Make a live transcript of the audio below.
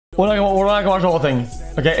We're not gonna watch the whole thing.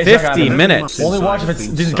 Okay, it's 50 minutes. Only watch if it's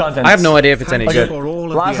decent content. I have no idea if it's any good.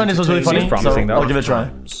 Last night this was really funny, promising, so though. I'll give it a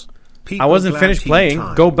try. I wasn't finished playing.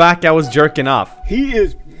 Go back, I was jerking off. He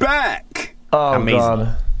is back. Oh, Amazing.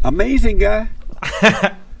 God. Amazing guy.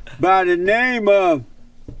 By the name of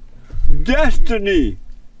Destiny.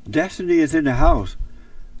 Destiny is in the house.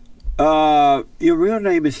 Your real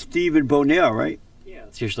name is Stephen Bonnell, right? Yeah,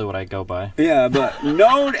 that's usually what I go by. Yeah, but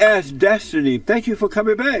known as Destiny. Thank you for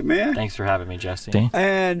coming back, man. Thanks for having me, Jesse.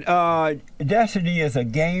 And Destiny is a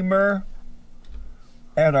gamer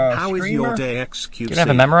and a How streamer. is your day, xQc? You don't have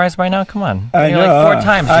it memorized by now? Come on. I know. Like 4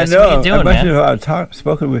 times, I Jesse. know. What are you doing, man? I've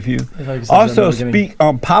spoken with you. Also speak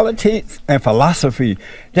on politics and philosophy.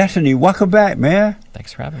 Destiny, welcome back, man.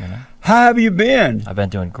 Thanks for having me, man. How have you been? I've been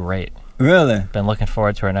doing great. Really? Been looking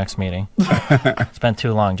forward to our next meeting. It's been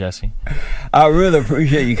too long, Jesse. I really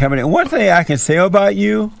appreciate you coming in. One thing I can say about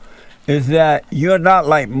you is that you're not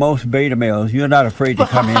like most beta males. You're not afraid to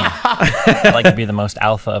come in. I like to be the most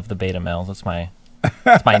alpha of the beta males. That's my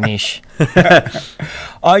niche.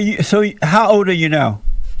 Are you? So how old are you now?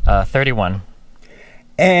 31.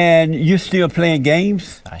 And you're still playing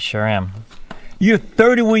games? I sure am. You're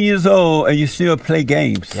 31 years old and you still play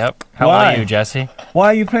games? Yep. How old are you, Jesse? Why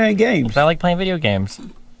are you playing games? I like playing video games.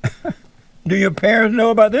 Do your parents know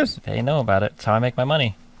about this? They know about it. It's how I make my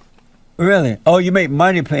money. Really? Oh, you make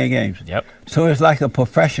money playing games? Yep. So it's like a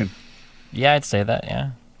profession? Yeah, I'd say that,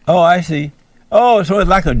 yeah. Oh, I see. Oh, so it's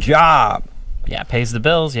like a job? Yeah, it pays the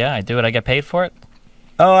bills. Yeah, I do it. I get paid for it.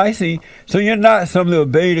 Oh, I see. So you're not some little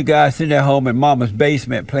beta guy sitting at home in mama's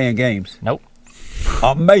basement playing games? Nope.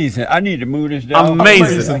 Amazing. I need to move this down.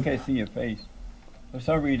 Amazing. I can't see your face. For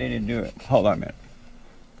some reason, they didn't do it. Hold on a minute.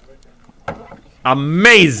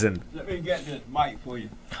 Amazing. Let me get this mic for you.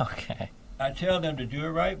 Okay. I tell them to do it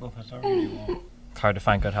right, but for some reason they won't. It's hard to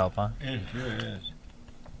find good help, huh? It sure is.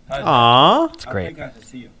 Aww. It's great. I think I can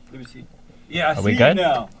see you. Let me see. Yeah, I Are see we you good?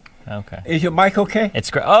 now. Okay. Is your mic okay?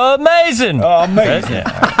 It's great. Oh, amazing. Oh, amazing. Good?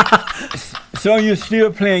 Yeah. So you're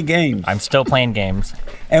still playing games? I'm still playing games.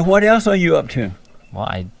 And what else are you up to? Well,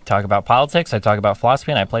 I talk about politics, I talk about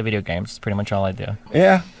philosophy, and I play video games. That's pretty much all I do.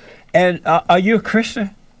 Yeah. And are you a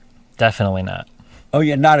Christian? Definitely not. Oh,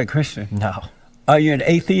 you're not a Christian? No. Are you an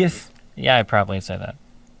atheist? Yeah, I'd probably say that.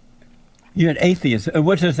 You're an atheist. And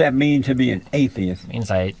what does that mean to be an atheist? It means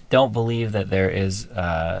I don't believe that there is,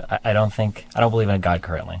 I don't believe in a God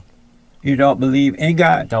currently. You don't believe in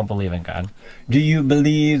God? Don't believe in God. Do you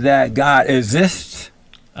believe that God exists?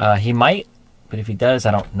 He might, but if he does,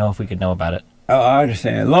 I don't know if we could know about it. Oh, I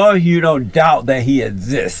understand. As long as you don't doubt that he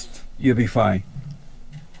exists, you'll be fine.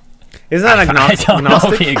 Isn't that I don't know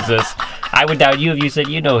if he exists. I would doubt you if you said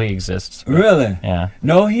you know he exists. But, really? Yeah.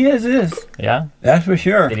 No, he exists. Yeah? That's for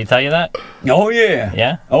sure. Did he tell you that? Oh, yeah.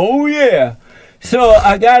 Yeah? Oh, yeah. So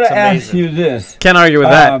I got to ask you this. Can't argue with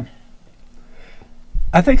that.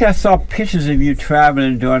 I think I saw pictures of you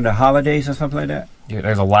traveling during the holidays or something like that. Dude,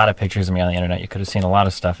 there's a lot of pictures of me on the internet. You could have seen a lot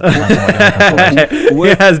of stuff. He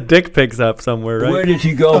has dick pics up somewhere, right? Where did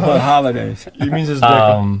you go for the holidays? He means his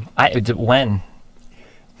dick. When?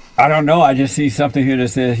 I don't know. I just see something here that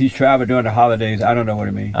says he's traveled during the holidays. I don't know what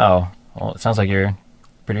it means. Oh, well, it sounds like your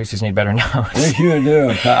producers need better notes. They sure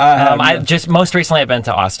do. I just most recently I've been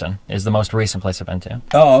to Austin. Is the most recent place I've been to.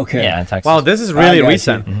 Oh, okay. Yeah, in Texas. Wow, this is really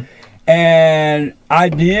recent. Mm-hmm. And I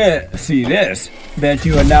did see this, that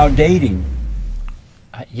you are now dating.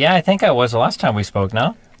 Yeah, I think I was the last time we spoke,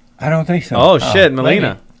 no? I don't think so. Oh, shit,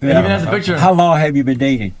 Melina. Yeah. Even has a picture. How long have you been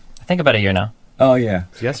dating? I think about a year now. Oh, yeah.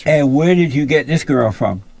 Yesterday. And where did you get this girl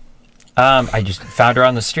from? I just found her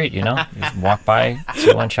on the street, you know? Just walk by,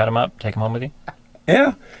 see one, shut him up, take him home with you.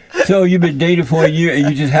 Yeah. So you've been dating for a year and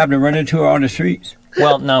you just happened to run into her on the streets?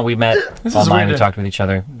 Well, no, we met online, we talked with each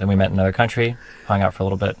other, then we met in another country, hung out for a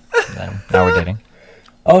little bit, and then now we're dating.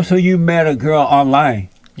 Oh, so you met a girl online?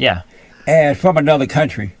 Yeah. And from another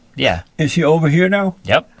country? Yeah. Is she over here now?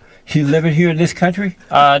 Yep. She's living here in this country?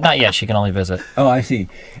 Not yet. She can only visit. Oh, I see.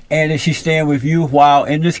 And is she staying with you while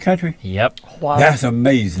in this country? Yep. Wow. That's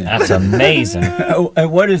amazing. That's amazing.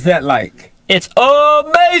 And what is that like? It's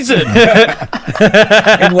amazing!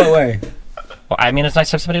 In what way? Well, I mean, it's nice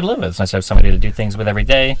to have somebody to live with. It's nice to have somebody to do things with every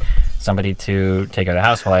day, somebody to take out of the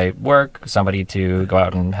house while I work, somebody to go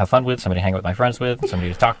out and have fun with, somebody to hang out with my friends with,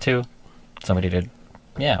 somebody to talk to, somebody to,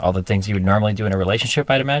 yeah, all the things you would normally do in a relationship,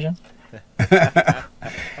 I'd imagine.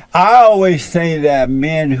 I always say that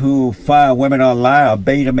men who find women online are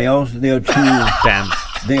beta males. They're too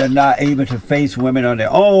they are not able to face women on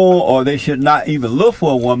their own, or they should not even look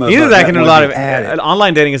for a woman. He's attacking a lot of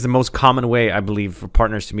online dating is the most common way, I believe, for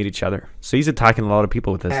partners to meet each other. So he's attacking a lot of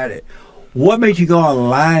people with this. What made you go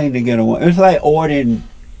online to get a woman? It's like ordering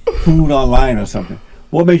food online or something.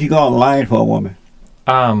 What made you go online for a woman?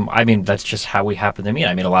 I mean, that's just how we happen to meet.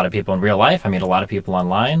 I meet a lot of people in real life. I meet a lot of people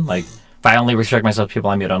online. Like, if I only restrict myself to people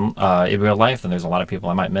I meet on in real life, then there's a lot of people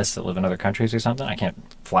I might miss that live in other countries or something. I can't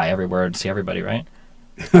fly everywhere and see everybody, right?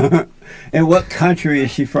 And what country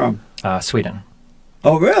is she from? Sweden.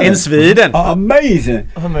 Oh, really? In Sweden. Oh, amazing.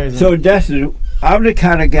 Amazing. So I'm the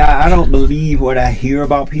kind of guy, I don't believe what I hear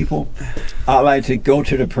about people. I like to go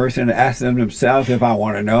to the person and ask them themselves if I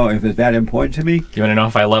want to know, if it's that important to me. You want to know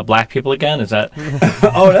if I love black people again? Is that?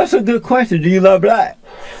 Oh, that's a good question. Do you love black?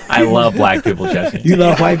 I love black people, Jesse. You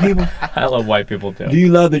love white people? I love white people too. Do you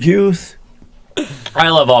love the Jews? I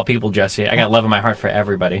love all people, Jesse. I got love in my heart for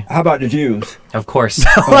everybody. How about the Jews? Of course.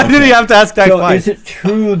 Why did he have to ask that So twice? is it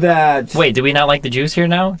true that... Wait, do we not like the Jews here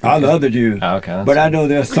now? I love the Jews. Oh, okay. That's But I know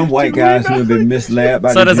there's some white guys who have been misled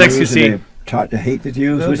by So the does Jews. xQc. And they've taught to hate the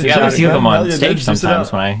Jews. Which we is got a not few of them good. on Yeah, stage juice it sometimes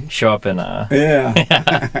up. when I show up in. Yeah.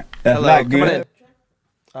 That's Hello, not come on good.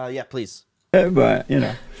 in. Yeah, please. But, you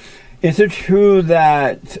know. Is it true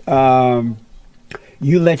that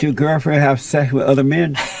you let your girlfriend have sex with other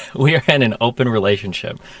men? We are in an open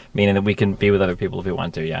relationship, meaning that we can be with other people if we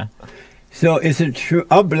want to. Yeah. So is it true?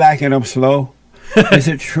 I'm black and I'm slow. Is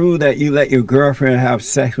it true that you let your girlfriend have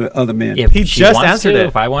sex with other men? If He she just wants answered to, it.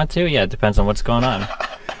 If I want to, yeah, it depends on what's going on.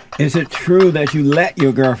 Is it true that you let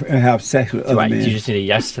your girlfriend have sex with Do other I, men? you just need a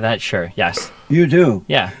yes to that? Sure. Yes. You do?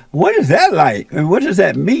 Yeah. What is that like? And what does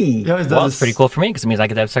that mean? He always does Well, this. it's pretty cool for me because it means I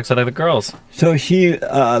get to have sex with other girls. So she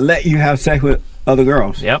let you have sex with other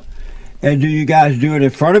girls? Yep. And do you guys do it in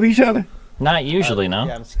front of each other? Not usually, no.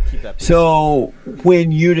 Yeah, just keep that. Please. So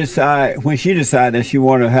when she decides that she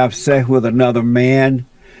want to have sex with another man,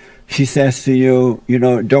 she says to you, you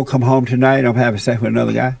know, don't come home tonight. I'm having sex with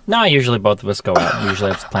another guy. No, usually both of us go out. We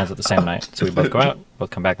usually have plans at the same night. So we both go out, both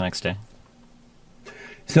come back the next day.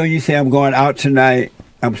 So you say, I'm going out tonight.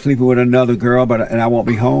 I'm sleeping with another girl, and I won't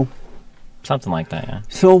be home. Something like that, yeah.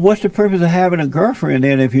 So what's the purpose of having a girlfriend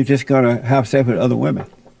then if you're just going to have sex with other women?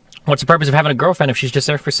 What's the purpose of having a girlfriend if she's just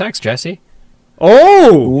there for sex, Jesse?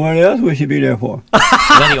 Oh! What else would she be there for? Is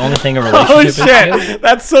that the only thing a Oh relationship is to? shit!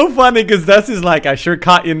 That's so funny because Jesse's like, I sure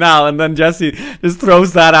caught you now, and then Jesse just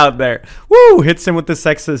throws that out there. Woo! Hits him with the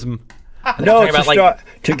sexism. No, talking about,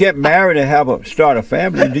 like- to get married and start a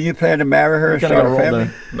family. Do you plan to marry her and Gotta start go a roll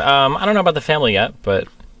family? there. I don't know about the family yet, but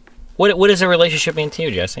what does a relationship mean to you,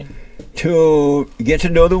 Jesse? To get to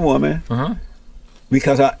know the woman. Mhm.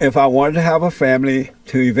 Because if I wanted to have a family,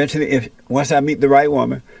 to eventually, once I meet the right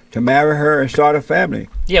woman, to marry her and start a family.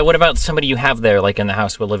 Yeah, what about somebody you have there, like in the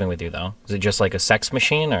house we're living with you, though? Is it just like a sex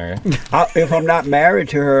machine, or? If I'm not married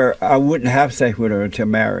to her, I wouldn't have sex with her until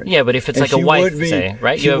married. Yeah, but if it's And like a she wife, would be- say,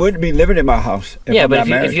 right? She wouldn't be living in my house. Yeah, I'm but not if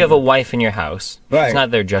you, married if you to have a her. wife in your house, Right. she's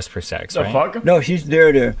not there just for sex, The right? fuck? No, she's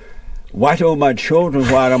there to watch over my children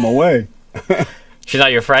while I'm away. She's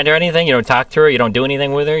not your friend or anything? You don't talk to her? You don't do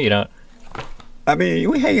anything with her? You don't? I mean,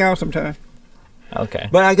 we hang out sometimes. Okay.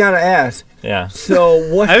 But I gotta ask. Yeah.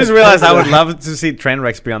 So what? I just realized I would love to see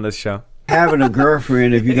Trainwrecks be on this show. having a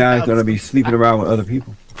girlfriend if you guys gonna be sleeping around with other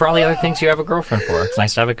people. For all the other things you have a girlfriend for. It's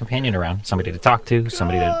nice to have a companion around. Somebody to talk to,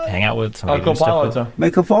 somebody to hang out with, somebody to do stuff with.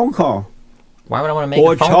 Make a phone call. Why would I want to make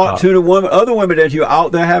Or a phone talk call? to the other women that you're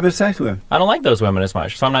out there having sex with. I don't like those women as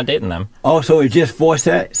much, so I'm not dating them. Oh, so it's just for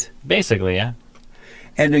sex? Basically, yeah.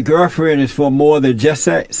 And the girlfriend is for more than just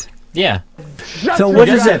sex? Yeah. So what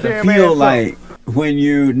does that feel like when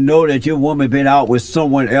you know that your woman been out with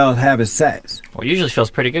someone else having sex? Well, it usually feels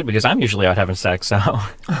pretty good because I'm usually out having sex, so.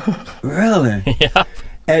 Really? Yeah.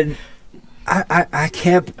 And I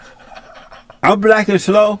can't. I'm black and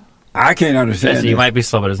slow. I can't understand. Jesse, you this. might be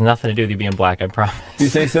slow, but it has nothing to do with you being black, I promise. You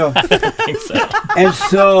say so? I think so. And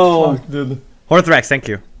so Orthrax, thank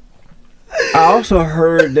you. I also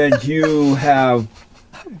heard that you have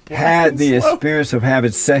had the experience of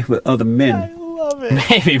having sex with other men.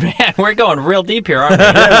 Maybe, man. We're going real deep here, aren't we?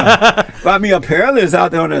 But I mean, apparently it's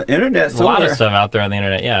out there on the internet There's a lot somewhere. of stuff out there on the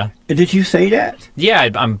internet, yeah. Did you say that? Yeah,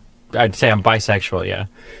 I'd say I'm bisexual, yeah.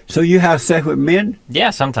 So you have sex with men?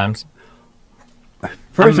 Yeah, sometimes.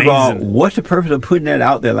 First of all, Amazing. what's the purpose of putting that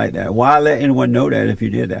out there like that? Why let anyone know that if you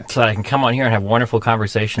did that? So that I can come on here and have wonderful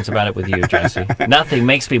conversations about it with you, Jesse. Nothing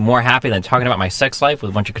makes me more happy than talking about my sex life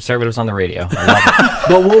with a bunch of conservatives on the radio. I love it.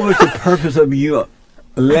 But what was the purpose of you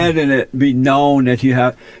letting it be known that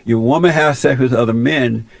your woman has sex with other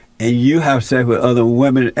men and you have sex with other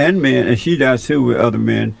women and men and she does too with other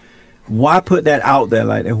men? Why put that out there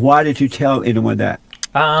like that? Why did you tell anyone that?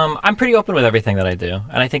 I'm pretty open with everything that I do,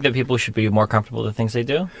 and I think that people should be more comfortable with the things they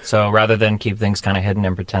do. So rather than keep things kind of hidden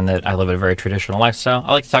and pretend that I live a very traditional lifestyle,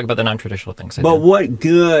 I like to talk about the non-traditional things I But do. what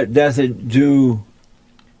good does it do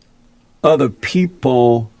other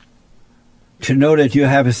people to know that you're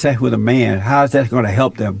having sex with a man? How is that going to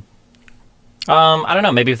help them? I don't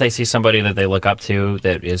know. Maybe if they see somebody that they look up to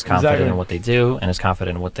that is confident Exactly. in what they do and is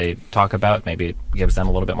confident in what they talk about, maybe it gives them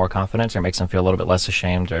a little bit more confidence or makes them feel a little bit less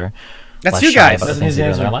ashamed or That's less you shy guys. about the That's things they do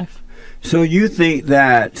his in their answer. life. So you think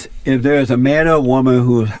that if there's a man or a woman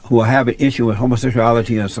who have an issue with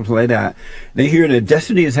homosexuality or something like that, they hear that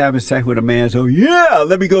Destiny is having sex with a man, so yeah,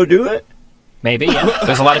 let me go do it? Maybe, yeah.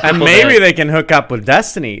 There's a lot of people And maybe that, they can hook up with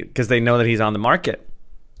Destiny because they know that he's on the market.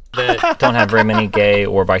 that don't have very many gay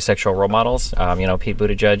or bisexual role models. You know, Pete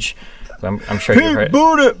Buttigieg. I'm sure you've Big heard.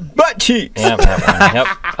 booty butt cheeks. Yep,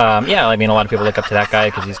 that one, yep. Yeah, I mean, a lot of people look up to that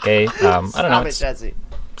guy because he's gay. I don't know. Stop it, it's- Jesse.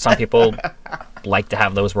 Some people like to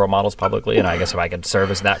have those role models publicly, and I guess if I could serve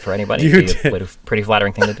as that for anybody, You it'd be a pretty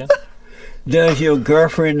flattering thing to do. Does your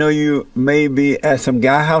girlfriend know you may be at some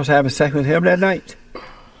guy house having sex with him that night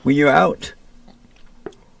when you're out?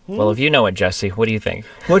 Well, if you know it, Jesse, what do you think?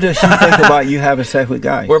 What does she think about you having sex with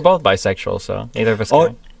guys? We're both bisexual, so neither of us Oh,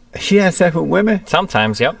 can. she has sex with women?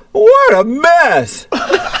 Sometimes, yep. What a mess!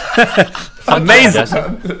 Amazing.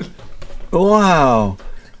 Jesse. Wow.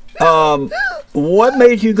 What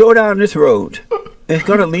made you go down this road? It's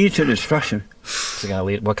going to lead to destruction. It's gonna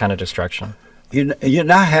lead. What kind of destruction? You're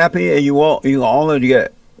not happy, and you only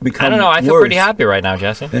get become. I don't know. I feel worse. pretty happy right now,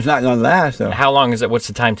 Jesse. It's not going to last though. How long is it? What's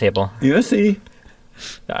the timetable? You'll see.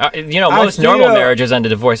 You know, I most still- normal marriages end in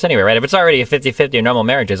divorce anyway, right? If it's already a 50-50 in normal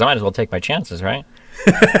marriages, I might as well take my chances, right?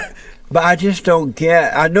 But I just don't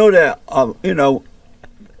get. I know that you know,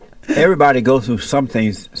 everybody goes through some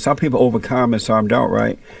things. Some people overcome and some don't,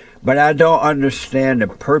 right? But I don't understand the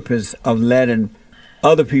purpose of letting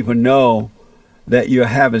other people know that you're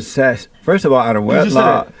having sex. First of all, out of just said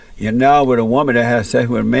wedlock, it. you're now with a woman that has sex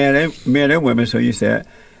with men and women. So you said,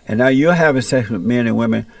 and now you're having sex with men and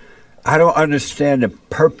women. I don't understand the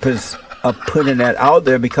purpose of putting that out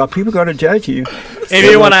there because people are going to judge you.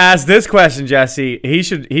 If you want to ask this question, Jesse, he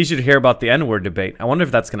should hear about the N-word debate. I wonder if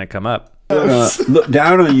that's going to come up. Look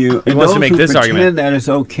down on you. He And wants to those make who this pretend argument. that it's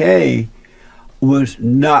okay will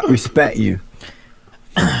not respect you.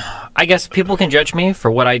 I guess people can judge me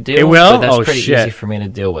for what I do. It will? But that's Oh, pretty shit. easy for me to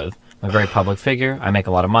deal with. I'm a very public figure. I make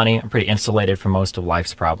a lot of money. I'm pretty insulated from most of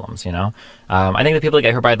life's problems, you know? I think the people that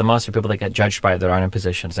get hurt by it the most are people that get judged by it that aren't in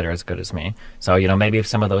positions that are as good as me. So, you know, maybe if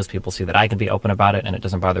some of those people see that I can be open about it and it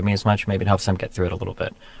doesn't bother me as much, maybe it helps them get through it a little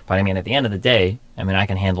bit. But I mean, at the end of the day, I mean, I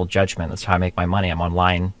can handle judgment. That's how I make my money. I'm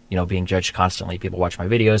online, you know, being judged constantly. People watch my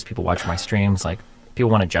videos. People watch my streams. Like, people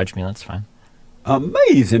want to judge me. That's fine.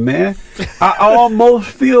 Amazing, man. I almost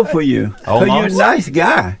feel for you. 'Cause you're a Almost? nice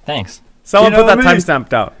guy. Thanks. Someone You know put that what I mean?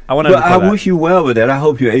 timestamp out. I want But to I that. wish you well with that. I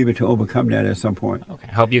hope you're able to overcome that at some point. Okay.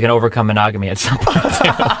 I hope you can overcome monogamy at some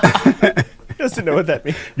point. He doesn't know what that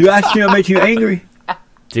means. Do I still make you angry?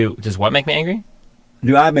 Does what make me angry?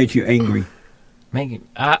 Do I make you angry?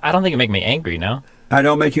 I don't think it make me angry, no. I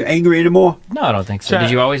don't make you angry anymore? No, I don't think so. Chat.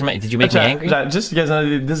 Did you make me angry? Just because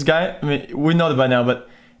this guy, I mean, we know that by now, but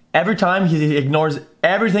every time he ignores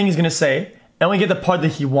everything he's gonna say, and we get the part that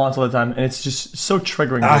he wants all the time, and it's just so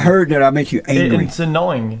triggering. I heard that I make you angry. It's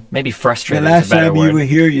annoying. Maybe The frustrated last is a better time you were word.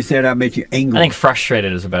 here, you said I make you angry. I think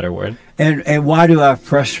frustrated is a better word. And why do I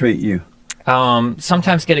frustrate you?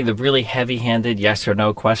 Sometimes getting the really heavy-handed yes or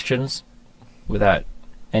no questions without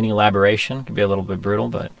any elaboration can be a little bit brutal,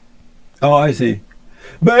 but Oh, I see.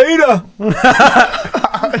 Beta!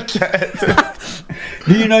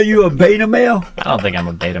 Do you know you're a beta male? I don't think I'm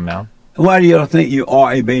a beta male. Why do you think you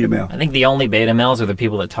are a beta male? I think the only beta males are the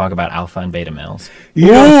people that talk about alpha and beta males. You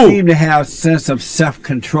don't Ooh. seem to have sense of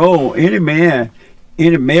self-control. Any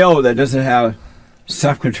male that doesn't have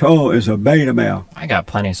self-control is a beta male. I got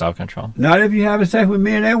plenty of self-control. Not if you having sex with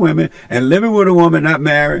men and women and living with a woman not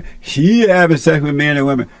married. She having sex with men and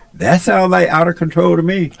women. That sounds like out of control to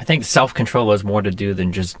me. I think self-control has more to do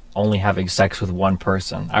than just only having sex with one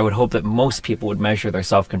person. I would hope that most people would measure their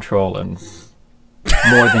self-control and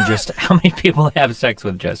more than just how many people they have sex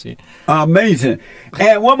with, Jesse. Amazing.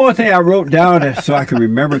 And one more thing I wrote down so I can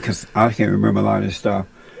remember, because I can't remember a lot of this stuff.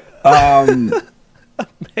 I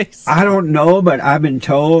don't know, but I've been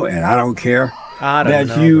told, and I don't care, I don't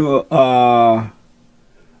that know.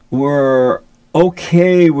 you were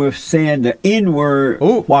okay with saying the N-word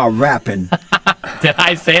Ooh. while rapping. Did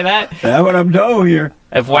I say that? That's what I'm told here.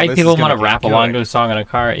 If white this people is want to gonna rap get along good. to a song in a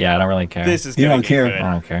car, yeah, I don't really care. This is You gonna don't get care. good.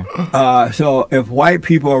 I don't care. So if white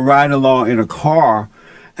people are riding along in a car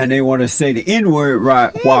and they want to say the N-word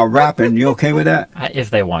while rapping, you okay with that? If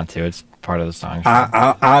they want to, it's part of the song.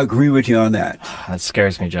 I agree with you on that. That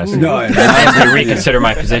scares me, Jesse. No, I have to reconsider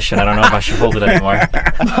my position. I don't know if I should hold it anymore.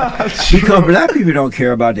 because black people don't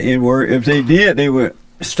care about the N-word. If they did, they would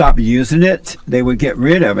stop using it, they would get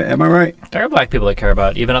rid of it. Am I right? There are black people that care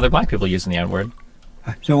about even other black people using the N-word.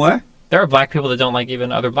 So what? There are black people that don't like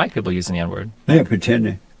even other black people using the N-word. They're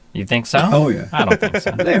pretending. You think so? Oh, yeah. I don't think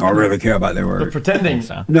so. They don't really care about their They're words. pretending.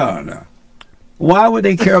 So. No. Why would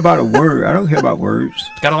they care about a word? I don't care about words.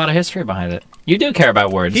 It's got a lot of history behind it. You do care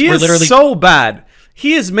about words. He We're is literally so bad.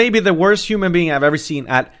 He is maybe the worst human being I've ever seen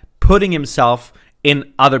at putting himself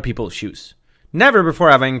in other people's shoes. Never before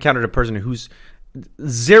have I encountered a person who's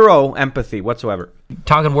zero empathy whatsoever.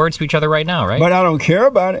 talking words to each other right now, right? But I don't care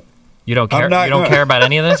about it. You don't care. You don't care about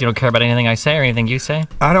any of this. You don't care about anything I say or anything you say.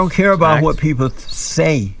 I don't care about Facts. what people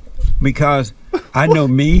say because I know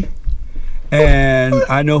me and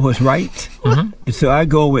I know what's right. And so I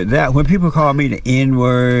go with that. When people call me the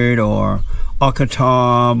N-word or Uncle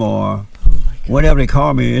Tom or whatever they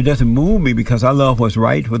call me, it doesn't move me because I love what's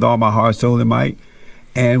right with all my heart, soul, and might.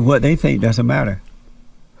 And what they think doesn't matter.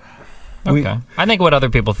 Okay. I think what other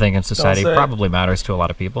people think in society say it. probably matters to a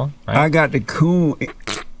lot of people, right? I got the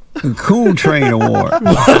Coon Train Award.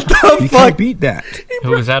 You can't beat that.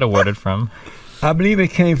 Who was that awarded from? I believe it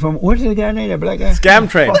came from, what's the guy named, that black guy? Scam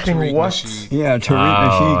train. Fucking what? Yeah, Tariq Oh,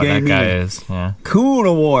 Nasheed gave that me guy the is, yeah. Coon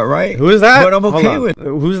Award, right? Who is that? But I'm Hold okay on. with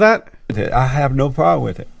Who's that? it. I have no problem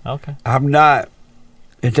with it. Okay. I'm not,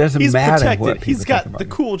 it doesn't He's matter protected. what people He's think got about the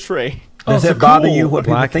me. cool tray. Does it bother you what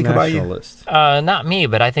people think about you? nationalist. Not me,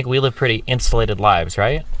 but I think we live pretty insulated lives,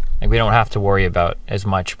 right? Like we don't have to worry about as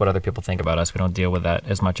much what other people think about us. We don't deal with that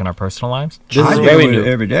as much in our personal lives. This I is deal very with it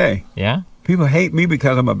new. every day. Yeah. People hate me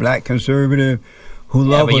because I'm a black conservative who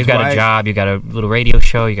Yeah, love but you what's got right. a job, you got a little radio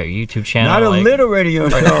show, you got your YouTube channel. Not a like, little radio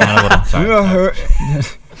show. Not a little, sorry. You heard,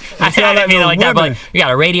 I didn't mean it like that, but women. like, you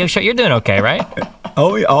got a radio show. You're doing okay, right?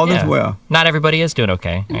 Oh, yeah, all Yeah. is well. Not everybody is doing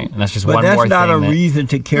okay, right? And that's just But one that's more not thing. a that- reason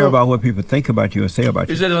to care about what people think about you or say about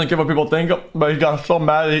He you. said he doesn't care what people think, but he got so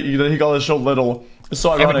mad that he called his show little. It's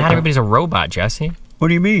so ironic. Not everybody's a robot, Jesse. What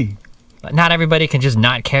do you mean? Not everybody can just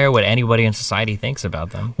not care what anybody in society thinks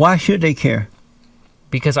about them Why should they care?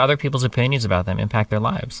 because other people's opinions about them impact their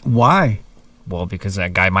lives. Why? Well, because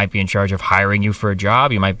that guy might be in charge of hiring you for a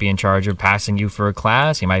job. He might be in charge of passing you for a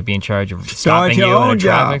class. He might be in charge of stopping your you in a own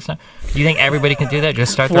traffic job. stop. Do you think everybody can do that?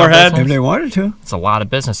 Just start their own Forehead. If business? they wanted to. It's a lot of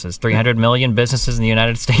businesses. 300 million businesses in the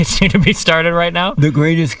United States need to be started right now. The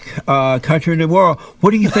greatest country in the world.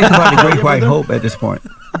 What do you think about the Great White Hope at this point?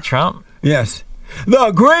 Trump, Yes.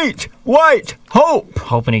 The Great White Hope.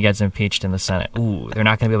 hoping he gets impeached in the Senate. Ooh, they're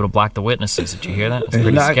not going to be able to block the witnesses. Did you hear that? It's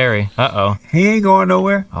pretty not- scary. Uh-oh. He ain't going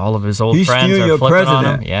nowhere. All of his old He's friends still are your flipping on him.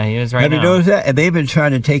 president. Yeah, he is right Have you now. noticed that? And they've been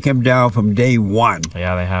trying to take him down from day one.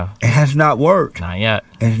 Yeah, they have. It has not worked. Not yet.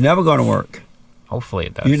 It's never going to work. Hopefully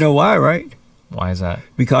it does. You know why, right? Why is that?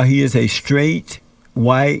 Because he is a straight,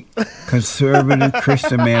 white, conservative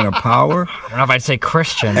Christian man of power, I don't know if I'd say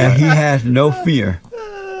Christian. and But he has no fear.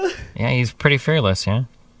 yeah, he's pretty fearless, yeah?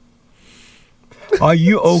 Are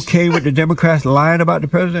you okay with the Democrats lying about the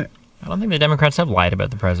president? I don't think the Democrats have lied about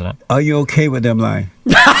the president. Are you okay with them lying?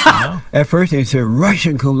 No. At first they said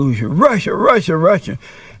Russian collusion, Russia.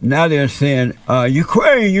 Now they're saying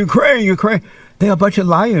Ukraine. They're a bunch of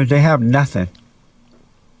liars. They have nothing.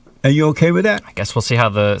 Are you okay with that? I guess we'll see how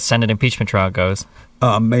the Senate impeachment trial goes.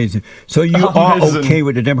 Amazing. So you are Amazing. okay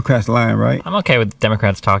with the Democrats lying, right? I'm okay with the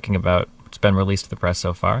Democrats talking about what's been released to the press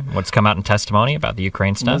so far, what's come out in testimony about the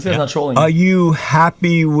Ukraine stuff. This guy's Yeah. not trolling. Are you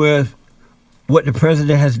happy with what the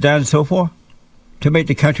president has done so far to make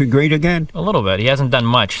the country great again? A little bit. He hasn't done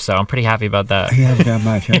much, so I'm pretty happy about that. He hasn't done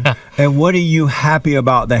much. Huh? Yeah. And what are you happy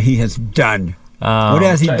about that he has done? What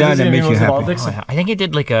has he Is done he that makes you into happy? politics? I think he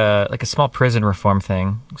did like a small prison reform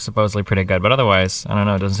thing, supposedly pretty good. But otherwise, I don't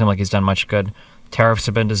know. It doesn't seem like he's done much good. Tariffs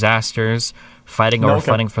have been disasters. Fighting over okay.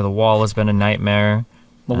 funding for the wall has been a nightmare.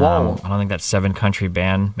 The wall. I don't think that 7-country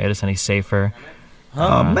ban made us any safer.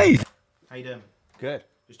 Amazing. How you doing? Good.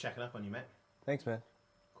 Just checking up on you, mate. Thanks, man.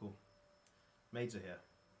 Cool. Maids are here.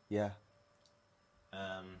 Yeah.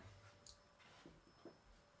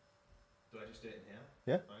 Do I just do it in here?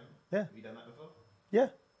 Yeah. Fine. Yeah. Have you done that before? Yeah.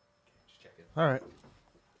 Just checking. All right.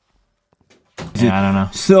 Yeah, I don't know.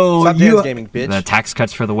 So Stop you dance gaming, bitch. The tax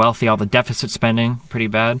cuts for the wealthy, all the deficit spending, pretty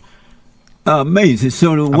bad. amazing.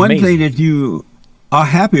 So the one thing that you are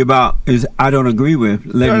happy about is I don't agree with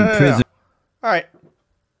letting No. prison. All right.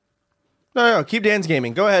 No. Keep dance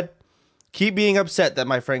gaming. Go ahead. Keep being upset that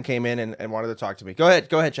my friend came in and wanted to talk to me. Go ahead.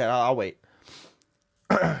 Go ahead, Chad. I'll wait.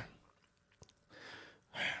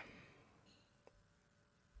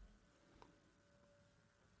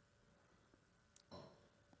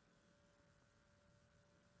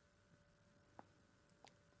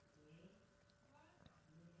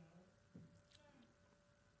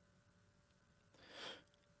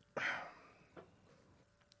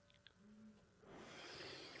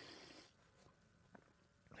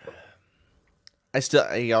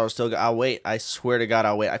 I'll wait. I swear to God,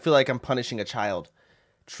 I'll wait. I feel like I'm punishing a child.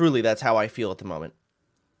 Truly, that's how I feel at the moment.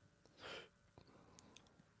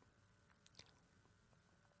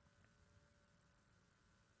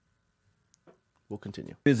 We'll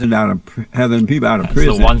continue. Prison out of having people out of That's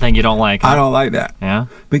prison. the one thing you don't like. I don't like that. Yeah.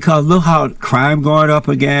 Because look how crime going up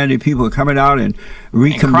again, and people are coming out and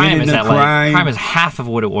And crime recommitting is the at crime. crime is half of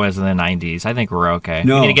what it was in the 90s. I think we're okay.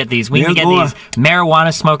 No. We need to get these. We need to They're get going- these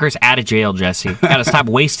marijuana smokers out of jail, Jesse. Got to stop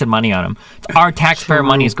wasting money on them. Our taxpayer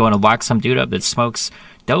money is going to lock some dude up that smokes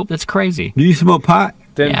dope. That's crazy. Do you smoke pot?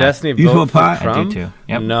 Didn't Yeah. Destiny You vote smoke for pot? I do Trump? too.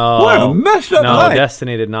 Yep. No. What a messed up No, life.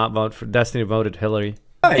 Destiny did not vote for. Destiny voted Hillary.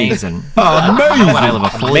 Amazing. Amazing. When I live a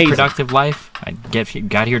fully Amazing. productive life, I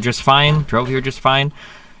got here just fine, drove here just fine,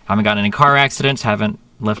 haven't gotten in car accidents, haven't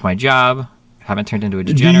left my job, haven't turned into a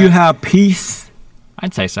Do degenerate. you have peace?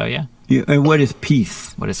 I'd say so, yeah. And what is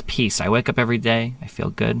peace? What is peace? I wake up every day, I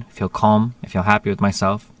feel good, I feel calm, I feel happy with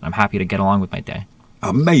myself, I'm happy to get along with my day.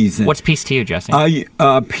 Amazing. What's peace to you, Jesse?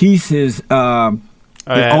 Peace is only-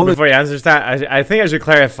 Before he answers that, I think I should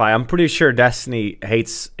clarify. I'm pretty sure Destiny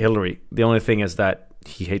hates Hillary. The only thing is that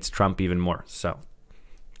he hates Trump even more. So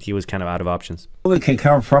he was kind of out of options. it can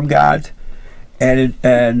come from God, and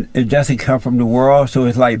it doesn't come from the world. So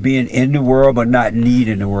it's like being in the world but not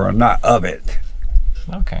needing the world, not of it.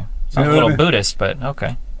 Okay. Sounds know a little what I mean? Buddhist, but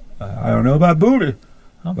okay. I don't know about Buddha,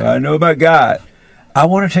 but Okay. I know about God. I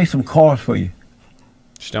want to take some calls for you.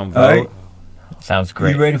 Just don't All right? vote. Sounds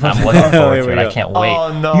great. ready for I'm some looking calls? forward Here to we it. I go. can't wait.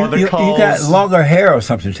 Oh no, the you calls. got longer hair or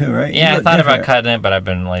something too, right? Yeah, You I look thought about different. cutting it, but I've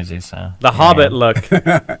been lazy, so. The Hobbit look.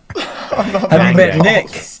 Have you met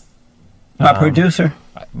Nick, my producer?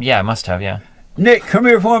 Yeah, I must have, yeah. Nick, come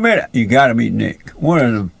here for a minute. You got to meet Nick. One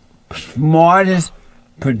of the smartest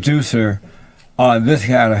producer on this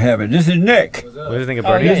kind of heaven. This is Nick. What do you think of Oh,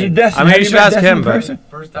 Bernie? this is Destiny. I mean, Have you should met ask Destiny him, in but person?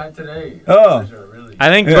 First time today. Oh. These are really- I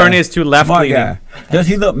think Yeah. Bernie is too left Smart leaning guy. Does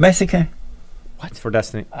he look Mexican? for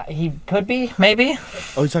Destiny. He could be, maybe.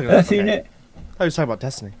 Oh, he's talking about. That's he, Nick. I was talking about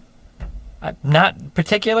Destiny. Not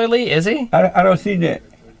particularly, is he? I don't see Nick.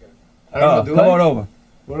 I don't know, do Come I? on over.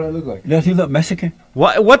 What do I look like? Does he look Mexican?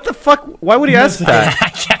 What the fuck? Why would he ask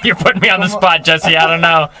that? You're putting me on the spot, Jesse. I don't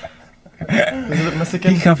know. Is it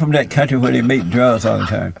Mexican? He come from that country where they make drugs all the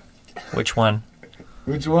time. Which one?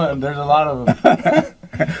 Which one? There's a lot of them.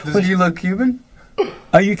 Does he look Cuban?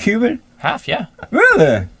 Are you Cuban? Half, yeah.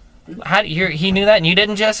 Really? He knew that and you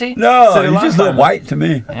didn't, Jesse? No, Said it you last just look time. white to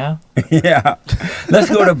me. Yeah. Yeah. Let's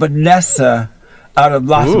go to Vanessa out of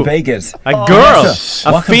Las Ooh. Vegas. A girl, Vanessa,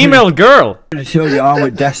 a welcome female girl. to show you on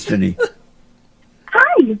with Destiny.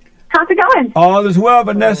 Hi, how's it going? All is well,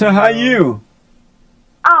 Vanessa. How you?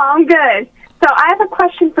 Oh, I'm good. So I have a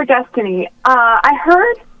question for Destiny. I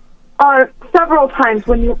heard several times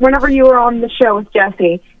whenever you were on the show with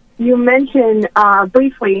Jesse, you mentioned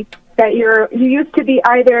briefly that you used to be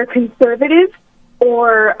either conservative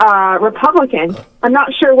or Republican. I'm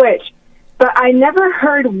not sure which, but I never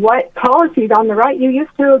heard what policies on the right you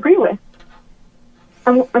used to agree with.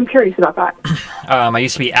 I'm curious about that. I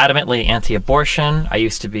used to be adamantly anti-abortion. I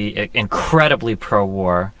used to be incredibly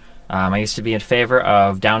pro-war. I used to be in favor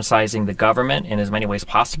of downsizing the government in as many ways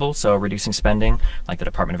possible, so reducing spending, like the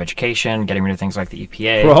Department of Education, getting rid of things like the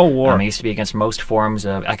EPA. Pro-war. I used to be against most forms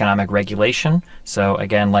of economic regulation, so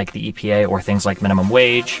again, like the EPA or things like minimum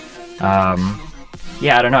wage.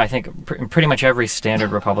 Yeah, I don't know. I think pretty much every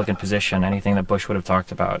standard Republican position, anything that Bush would have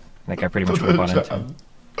talked about, I think I pretty much would have bought into.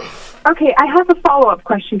 Okay, I have a follow-up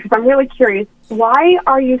question because I'm really curious. Why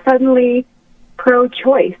are you suddenly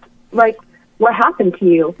pro-choice? Like, what happened to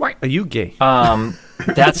you? Are you gay?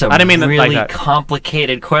 That's a I didn't mean it like really that.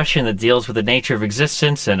 complicated question that deals with the nature of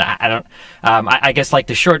existence, and I don't. I guess like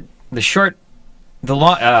the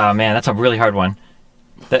long. Oh man, that's a really hard one.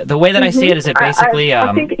 The way that I see it is it basically.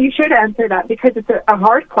 I think you should answer that because it's a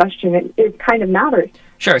hard question. It kind of matters.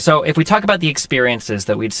 Sure. So if we talk about the experiences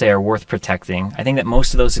that we'd say are worth protecting, I think that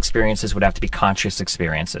most of those experiences would have to be conscious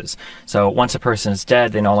experiences. So once a person is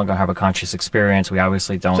dead, they no longer have a conscious experience. We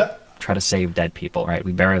obviously don't try to save dead people, right?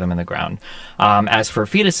 We bury them in the ground. As for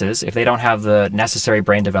fetuses, if they don't have the necessary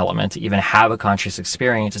brain development to even have a conscious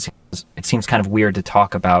experience, it seems kind of weird to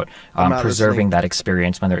talk about preserving that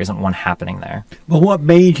experience when there isn't one happening there. But what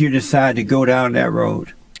made you decide to go down that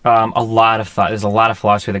road? A lot of thought. There's a lot of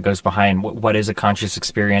philosophy that goes behind what is a conscious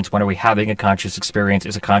experience. When are we having a conscious experience?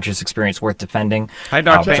 Is a conscious experience worth defending? Hi,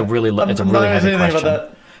 Dark It's a Bane. really, it's a I'm really not heavy gonna say anything question.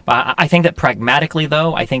 about But I think that pragmatically,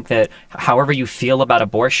 though, I think that however you feel about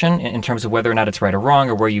abortion, in terms of whether or not it's right or wrong,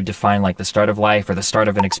 or where you define like the start of life or the start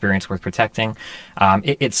of an experience worth protecting,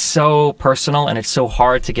 it's so personal and it's so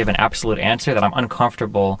hard to give an absolute answer that I'm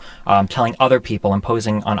uncomfortable telling other people,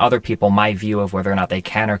 imposing on other people my view of whether or not they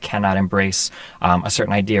can or cannot embrace a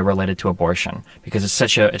certain idea related to abortion, because it's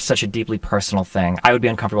such a deeply personal thing. I would be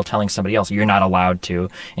uncomfortable telling somebody else you're not allowed to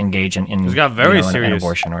engage in got very an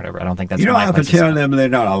abortion or whatever. I don't think that's You don't my have to place tell stand. them they're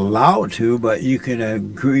not allowed to, but you can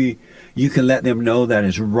agree. You can let them know that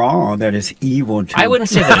it's wrong, that it's evil. To I wouldn't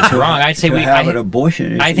say that it's wrong. I'd say to have an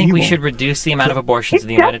abortion. It's I think we evil. should reduce the amount of abortions It's in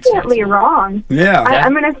the United States. definitely wrong. Yeah.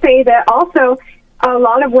 I'm going to say that also a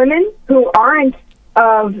lot of women who aren't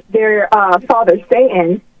of their father's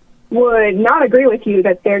say-in would not agree with you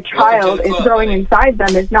that their child is growing inside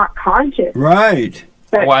them is not conscious. Right.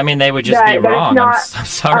 That, Well, I mean, they would just be that it's wrong. not, I'm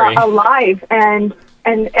sorry. alive and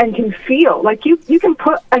can feel. Like you can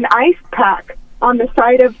put an ice pack on the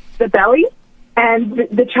side of the belly and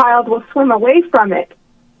the child will swim away from it.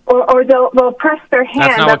 Or they'll press their hand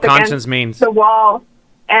That's not up what conscience against means. the wall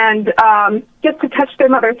and get to touch their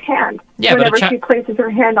mother's hand Yeah, but whenever a she places her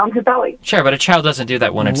hand on her belly. Sure, but a child doesn't do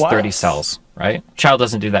that when it's What? 30 cells, right? Child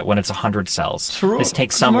doesn't do that when it's 100 cells. True. This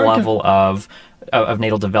takes some American- level of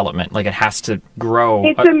natal development. Like, it has to grow.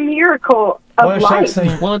 It's a miracle Why of is Shaq life.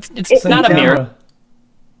 saying? Well, it's It's not a camera?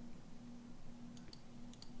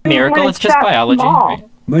 miracle. When It's just that biology. small, Right?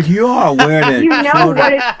 But you are aware that you know children.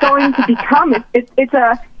 what it's going to become.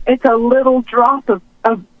 It's a little drop of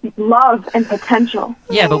love and potential.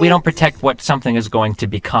 Yeah, but we don't protect what something is going to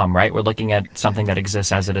become, right? We're looking at something that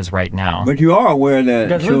exists as it is right now. But you are aware that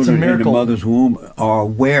Guys, it's a children in the miracle. mother's womb are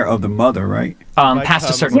aware of the mother, right? Past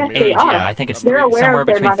a certain Yes, they age, are. yeah. I think it's They're aware somewhere of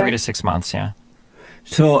their between mother. 3 to 6 months, yeah.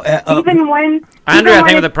 So Even when Andrew, even I think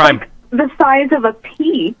when with the it's prime. like the size of a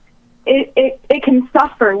pea, it can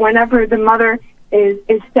suffer whenever the mother is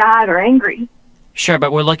sad or angry. Sure,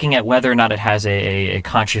 but we're looking at whether or not it has a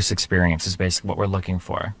conscious experience is basically what we're looking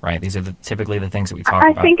for, right? These are typically the things that we talk I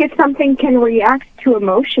about. think if something can react to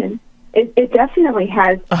emotion, it definitely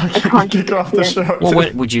has a conscious Kick off the experience. show.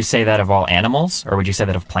 Well, would you say that of all animals, or would you say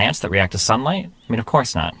that of plants that react to sunlight? I mean, of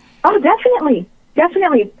course not. Oh, definitely.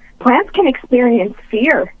 Plants can experience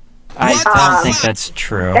fear. I don't think that's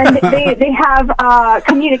true. And they have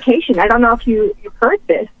communication. I don't know if you've heard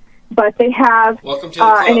this, but they have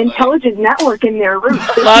an intelligent network in their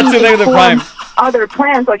roots. They Lots can of things with the inform prime. Other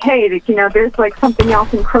plants, like, hey, there's like something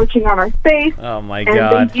else encroaching on our space, Oh my and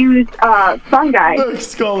god. they use fungi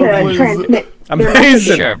Next call, to please. transmit. their Amazing.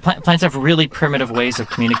 messages. Sure, plants have really primitive ways of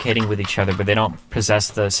communicating with each other, but they don't possess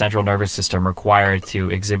the central nervous system required to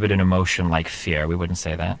exhibit an emotion like fear. We wouldn't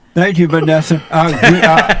say that. thank you, Vanessa. I agree.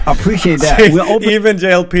 I appreciate that. We're Even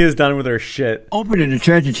JLP is done with her shit. opening the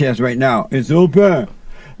treasure chest right now. It's open.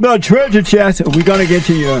 The treasure chest. We're gonna get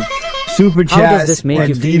to your super How chats does this make and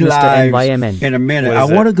you D feel, Mr. lives NYMN? in a minute. What I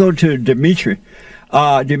is want to it? go to Dimitri.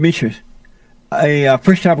 Demetrius, a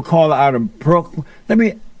first time caller out of Brooklyn.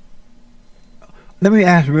 Let me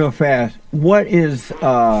ask real fast. What is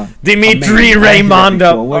Dimitri a man?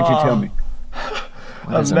 Raimondo. What'd you tell me?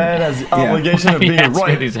 A man has the obligation of being Ask me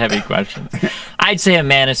right. these heavy questions. I'd say a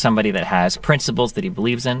man is somebody that has principles that he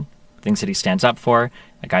believes in, things that he stands up for,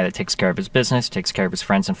 a guy that takes care of his business, takes care of his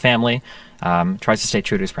friends and family, tries to stay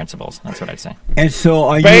true to his principles. That's what I'd say. And so,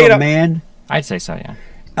 are you Beta. a man? I'd say so, yeah.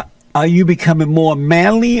 Are you becoming more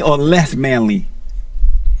manly or less manly?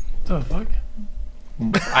 What the fuck?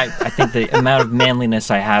 I think the amount of manliness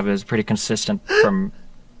I have is pretty consistent from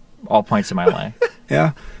all points in my life.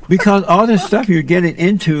 Yeah, because all the stuff you're getting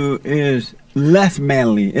into is less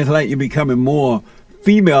manly. It's like you're becoming more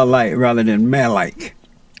female-like rather than male-like.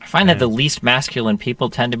 I find that the least masculine people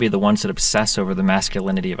tend to be the ones that obsess over the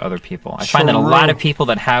masculinity of other people. I find that a lot of people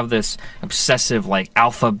that have this obsessive, like,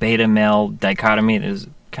 alpha beta male dichotomy is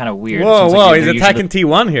kind of weird. It Whoa, seems like whoa, they're he's usually attacking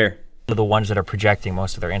T1 here. the ones that are projecting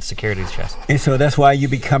most of their insecurities, just. And so that's why you're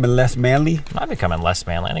becoming less manly? I'm not becoming less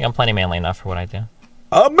manly. I think I'm plenty manly enough for what I do.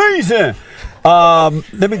 Amazing!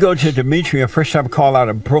 Let me go to Dimitri, a first-time call out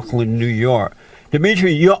of Brooklyn, New York.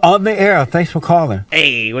 Dimitri, you're on the air. Thanks for calling.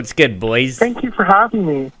 Hey, what's good, boys? Thank you for having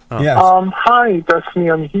me. Yes. Hi,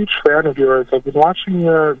 Destiny. I'm a huge fan of yours. I've been watching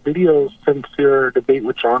your videos since your debate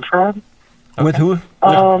with JonTron. With who?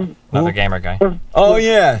 Another gamer guy. Oh,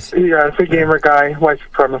 yes. Yeah, it's a gamer guy, white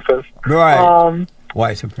supremacist. Right.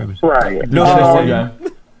 White supremacy. Right. No such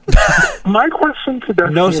thing. My question to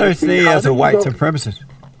Destiny No would such be, thing how as do a you white go- supremacist.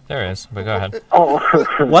 There is, but go ahead. Oh,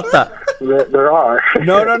 What the? there are.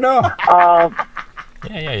 No.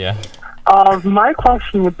 Yeah. My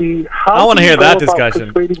question would be, how I wanna do you hear go that about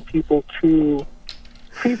discussion. persuading people to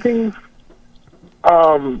see things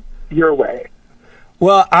your way.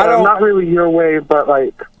 Well, I don't. Not really your way, but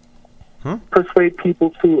like persuade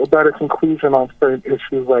people to a better conclusion on certain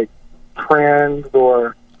issues like trans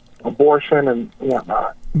or abortion and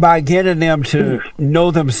whatnot. By getting them to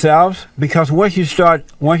know themselves, because once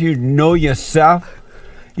you know yourself,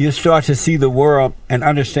 you start to see the world and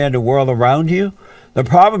understand the world around you. The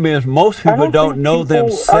problem is most people don't know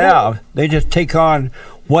themselves. They just take on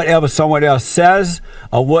whatever someone else says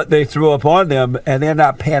or what they throw up on them, and they're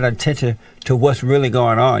not paying attention to what's really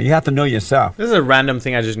going on. You have to know yourself. This is a random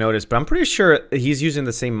thing I just noticed, but I'm pretty sure he's using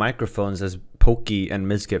the same microphones as Pokey and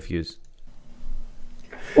Mizgif use.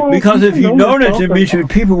 Because if you notice, Dimitri,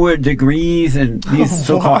 people with degrees and these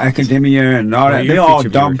so-called academia and all that, they're all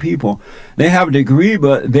dumb people. They have a degree,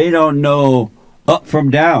 but they don't know up from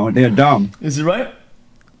down. They're dumb. Is it right?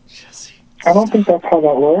 I don't think that's how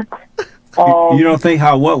that works. You don't think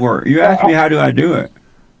how what works? You asked me how do I do it.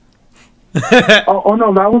 oh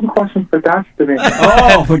no, that was a question for Destiny.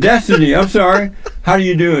 Oh, for Destiny. I'm sorry. How do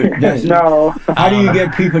you do it, Destiny? No. How do you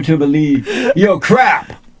get people to believe? Yo,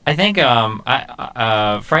 crap. I think,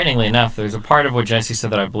 frighteningly enough, there's a part of what Jesse said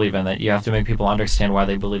that I believe in, that you have to make people understand why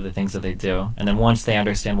they believe the things that they do. And then once they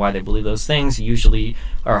understand why they believe those things, usually,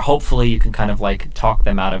 or hopefully, you can kind of like talk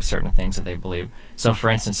them out of certain things that they believe. So, for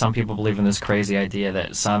instance, some people believe in this crazy idea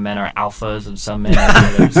that some men are alphas and some men are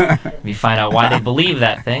betas. If you find out why they believe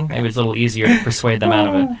that thing, maybe it's a little easier to persuade them out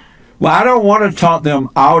of it. Well, I don't want to talk them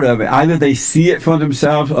out of it. Either they see it for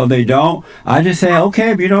themselves or they don't. I just say, okay,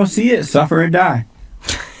 if you don't see it, suffer and die.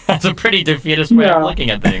 That's a pretty defeatist way of looking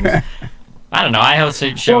at things. I don't know. I host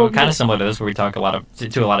a show kind of similar to this where we talk to a lot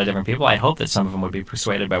of different people. I hope that some of them would be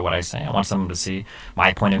persuaded by what I say. I want them to see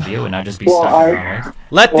my point of view and not just be stuck in their own ways.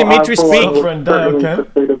 Let Dimitri speak. I'm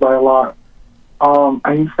persuaded by a lot.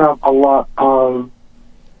 I used to have a lot of,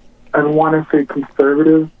 I don't want to say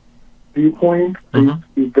conservative viewpoints. I used to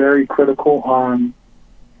be very critical on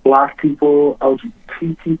black people,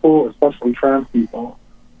 LGBT people, especially trans people.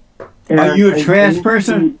 And are you a trans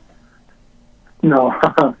person? No,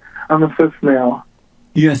 I'm a cis male.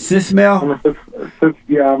 You're a cis male? I'm a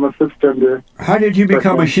cisgender. How did you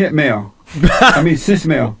become a shit male? I mean, cis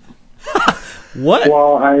male. What?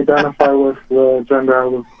 Well, I identify with the gender I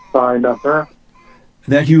was assigned at birth.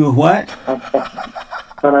 That you were what?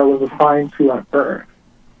 That I was assigned to at birth.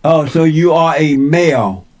 Oh, so you are a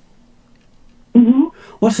male.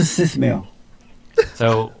 What's a cis male?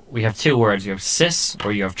 So we have two words. You have cis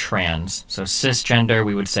or you have trans. So cisgender,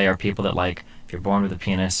 we would say, are people that, like, if you're born with a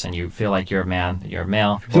penis and you feel like you're a man, you're a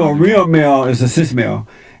male. So a real male is a cis male,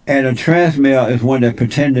 and a trans male is one that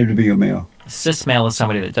pretended to be a male. A cis male is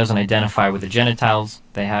somebody that doesn't identify with the genitals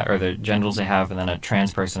they have or the genitals they have, and then a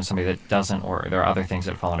trans person is somebody that doesn't, or there are other things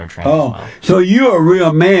that fall under trans as well. So you're a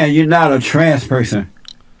real man. You're not a trans person.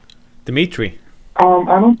 Dimitri. I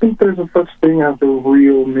don't think there's a such thing as a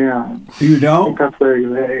real man. You I don't? think that's very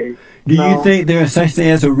vague. Do you think there's such thing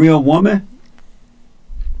as a real woman?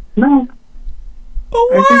 No.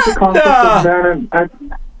 I think the concept of men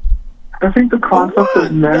and I think the concept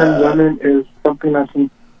of men and women is something that's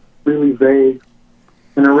really vague,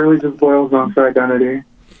 and it really just boils down to identity.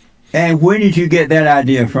 And where did you get that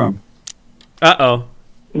idea from? Uh-oh.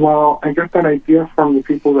 Well, I get that idea from the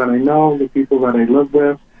people that I know, the people that I live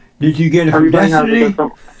with. Did you get it from Everybody has a Destiny?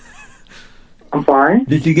 different... I'm sorry?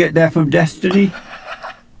 Did you get that from Destiny?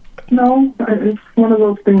 No, it's one of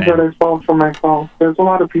those things that I solved for myself. There's a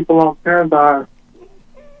lot of people out there that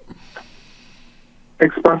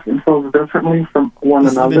express themselves differently from one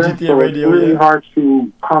another, so it's really hard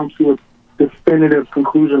to come to a definitive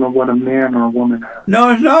conclusion of what a man or a woman is. No,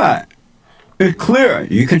 it's not. It's clear.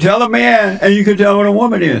 You can tell a man and you can tell what a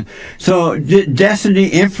woman is. So did Destiny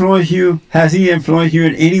influence you? Has he influenced you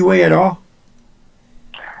in any way at all?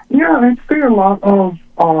 Yeah, I'd say a lot of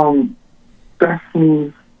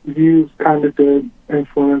Destiny's views kind of did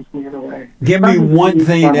influence me in a way. Give me one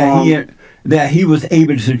thing that he was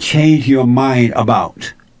able to change your mind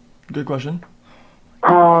about. Good question.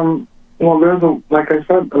 Well, there's like I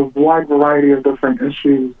said, a wide variety of different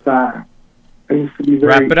issues that I used to be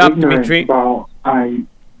very ignorant about. I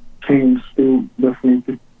changed through listening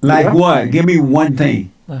to. Like what? Give me one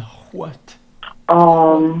thing. What?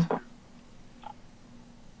 Putting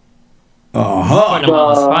him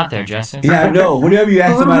on the spot there, Justin. Yeah, I know. Whenever you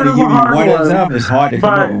ask somebody to give you one example, it's hard to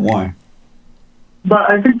come up with one. But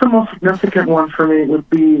I think the most significant one for me would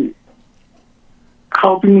be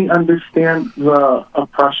helping me understand the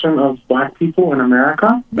oppression of black people in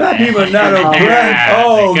America. Black people are not oppressed.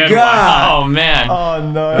 Oh, God. Oh, man.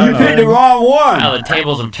 Oh, no. You picked the wrong one. Now the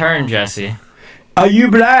tables have turned, Jesse. Are you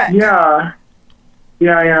black? Yeah.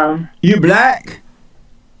 Yeah, I am. You black?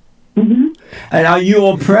 Mm-hmm. And are you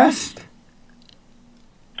oppressed?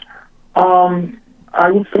 I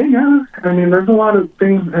would say yes. I mean, there's a lot of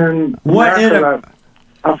things in What America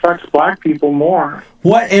that affects black people more.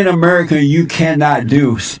 What in America you cannot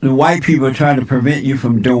do? The white people are trying to prevent you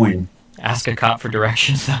from doing. Ask a cop for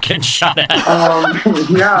directions without getting shot at.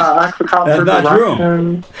 Yeah, ask the cop That's for not true.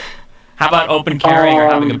 directions. How about open carrying or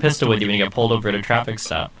having a pistol with you when you get pulled over at a traffic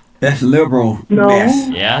stop? That's liberal No. mess.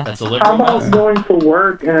 Yeah, that's a How liberal about mess. going to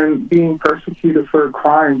work and being persecuted for a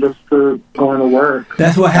crime just for going to work?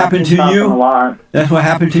 That's what happened to happens you? a lot. That's what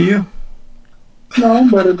happened to you? No,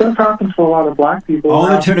 but it does happen to a lot of black people.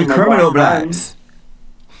 Only to the Happened to criminal black blacks.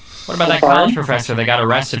 What about that college professor that got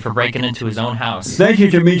arrested for breaking into his own house? Thank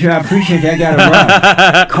you, Dimitri. I appreciate that. I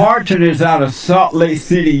gotta run. Carton is out of Salt Lake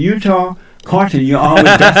City, Utah. Carton, you're on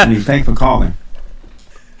with Destiny. Thanks for calling.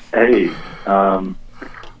 Hey,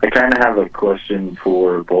 I kind of have a question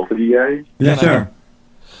for both of you guys. Yes, sir.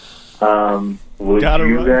 Would Gotta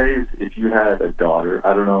you run. guys, if you had a daughter,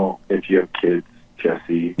 I don't know if you have kids,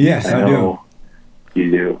 Jesse. Yes, I know you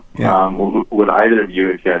do. Yeah. Would either of you,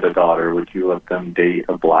 if you had a daughter, would you let them date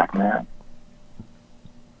a black man?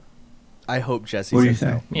 I hope Jesse What do you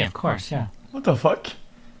says say? no. Yeah, of course, yeah. What the fuck?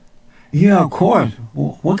 Yeah, of course.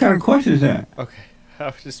 What kind of question is that? Okay.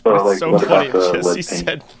 That was just Well, like, so what funny if about the Jesse lead paint?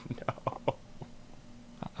 said no.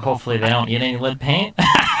 Hopefully they don't eat any lead paint.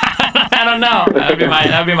 I don't know. That'd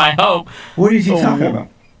be my hope. What is he talking about?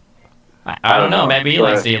 I don't know. Maybe he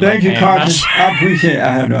likes to eat lead Thank you, paint. I'm not Carton. sure. I appreciate it.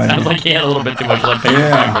 I have no Sounds idea. like he had a little bit too much lead paint.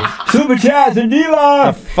 Yeah. Super chats and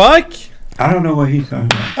D-Live. Fuck. I don't know what he's talking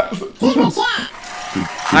about.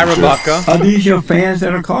 Hi, Rebecca. Are these your fans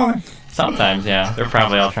that are calling? Sometimes, yeah. They're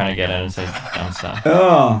probably all trying to get in and say dumb stuff.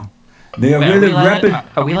 Oh. They're Wait, really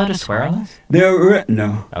representing. are we allowed to swear on this?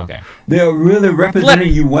 No. Okay. They're really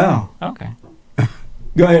representing you well. Okay.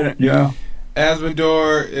 Go ahead, Joe.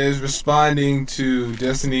 Asmodor is responding to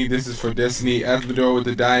Destiny. This is for Destiny. Asmodor with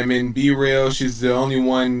the diamond. Be real. She's the only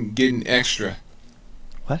one getting extra.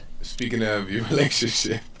 What? Speaking of your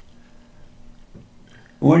relationship.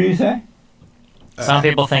 What do you say? Some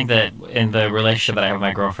people think that in the relationship that I have with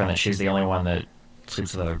my girlfriend that she's the only one that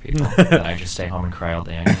sleeps with other people. That I just stay home and cry all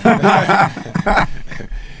day.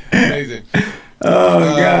 Amazing. Oh,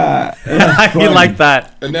 God. You like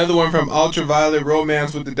that. Another one from Ultraviolet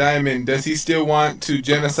Romance with the diamond. Does he still want to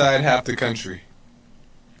genocide half the country?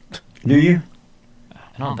 Do you?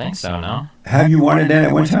 I don't think so, no. Have you wanted that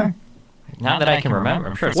at one time? Not that I can remember.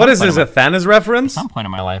 I'm sure it's What is this, a Thanos reference? At some point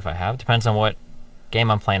in my life I have. Depends on what game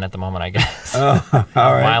I'm playing at the moment, I guess. Oh, all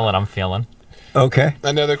right. Violent I'm feeling. Okay.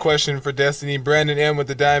 Another question for Destiny. Brandon M with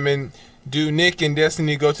the diamond. Do Nick and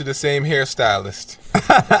Destiny go to the same hairstylist?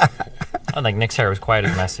 I don't think Nick's hair was quite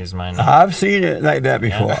as messy as mine. I've seen it like that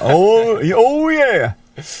before. Yeah. Oh yeah.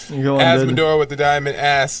 You go on, dude. Asmodor with the diamond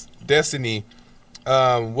asks Destiny,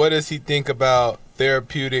 what does he think about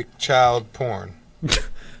therapeutic child porn?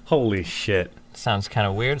 Holy shit. Sounds kind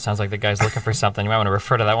of weird. Sounds like the guy's looking for something. You might want to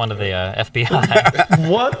refer to that one to the FBI.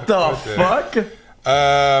 What the fuck?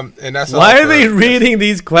 And that's all Why are for they reading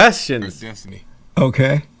these questions? Destiny.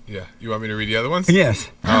 Okay. Yeah. You want me to read the other ones? Yes.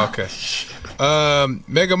 Oh, okay.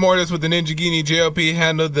 Mega Mortis with the Ninja Genie JLP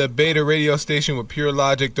handled the beta radio station with pure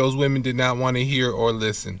logic. Those women did not want to hear or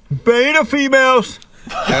listen. Beta females.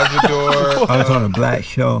 Asmodor. I was on a black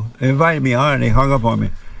show. They invited me on and they hung up on me.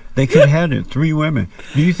 They couldn't handle it. 3 women.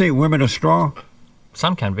 Do you think women are strong?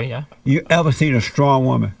 Some can be, yeah. You ever seen a strong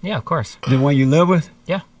woman? Yeah, of course. The one you live with?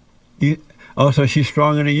 Yeah. So she's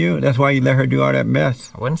stronger than you? That's why you let her do all that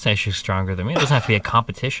mess? I wouldn't say she's stronger than me. It doesn't have to be a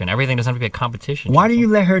competition. Everything doesn't have to be a competition. Why do you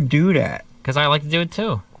let her do that? Because I like to do it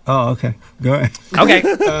too. Oh, okay. Go ahead. Okay.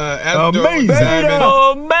 Asmodor with Amazing. the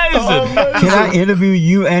diamond. Amazing! Can I interview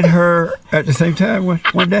you and her at the same time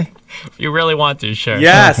one day? If you really want to, sure.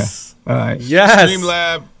 Yes. All right. Yes.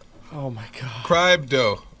 Streamlab. Oh my god.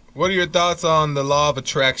 Crypto. What are your thoughts on the law of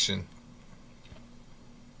attraction?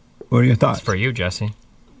 What are your thoughts? It's for you, Jesse.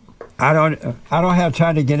 I don't have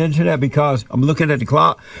time to get into that because I'm looking at the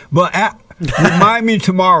clock. But remind me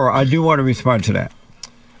tomorrow. I do want to respond to that.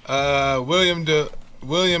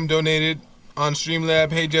 William donated on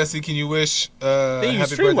Streamlab. Hey Jesse, can you wish happy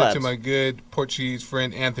birthday Streamlabs. to my good Portuguese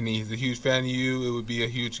friend Anthony? He's a huge fan of you. It would be a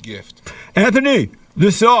huge gift. Anthony,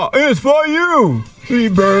 this song is for you. Happy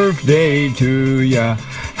birthday to ya.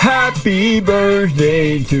 Happy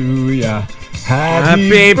birthday to ya.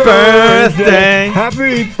 Happy birthday.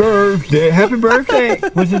 Happy birthday. Happy birthday.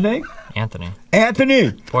 What's his name? Anthony.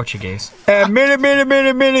 Anthony. Portuguese. And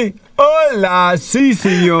many. Hola, sí,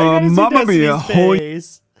 señor. Mamma mia.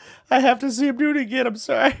 face. I have to see him do it again. I'm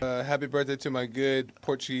sorry. Happy birthday to my good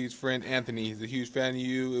Portuguese friend Anthony. He's a huge fan of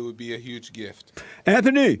you. It would be a huge gift.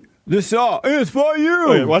 Anthony, this song is for you.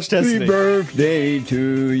 Wait, watch Destiny. Happy birthday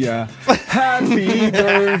to ya. Happy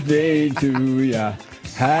birthday to ya.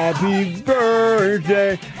 Happy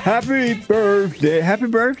birthday. Happy birthday. Happy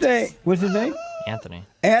birthday. What's his name? Anthony.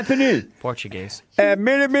 Anthony. Portuguese. And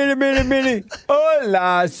many.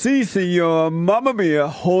 Hola, si, senor. Mamma mia,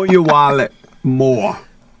 hold your wallet more.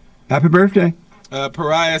 Happy birthday.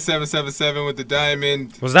 Pariah 777 with the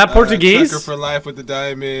diamond. Was that Portuguese? Trucker for life with the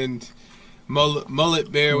diamond.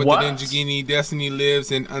 Mullet Bear with What? the Ninjagini. Destiny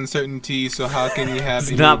lives in uncertainty, so how can you have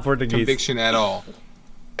any not Portuguese. conviction at all?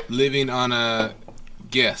 Living on a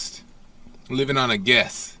guess.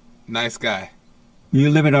 Nice guy. You're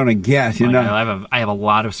living on a gas, you know. I have a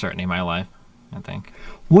lot of certainty in my life, I think.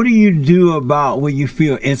 What do you do about when you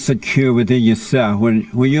feel insecure within yourself? When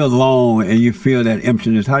you're alone and you feel that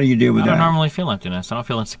emptiness, how do you deal with I that? don't normally feel emptiness. I don't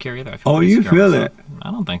feel insecure either. I feel Oh, pretty you secure feel myself. it?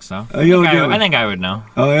 I don't think so. Oh, you don't do it? I think I would know.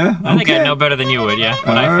 Oh, yeah? I think Okay. I'd know better than you would, yeah.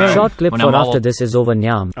 When I All feel right. Short clip when for I'm after old. this is over,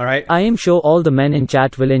 Nymn. All right. I am sure all the men in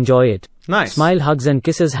chat will enjoy it. Nice. Smile, hugs, and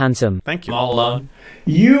kisses, handsome. Thank you. I'm all alone.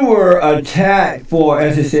 You were attacked for,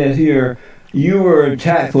 as it says here, you were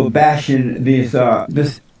attacked for bashing this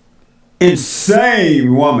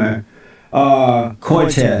insane woman,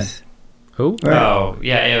 Cortez. Who? Right? Oh,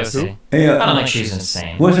 yeah, AOC. Yeah. I don't think she's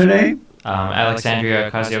insane. What's her name?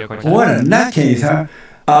 Alexandria Ocasio-Cortez. What a nutcase,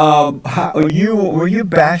 huh? Were you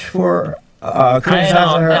bashed for I criticizing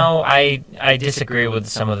don't her? know. I disagree with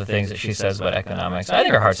some of the things that she says about economics. I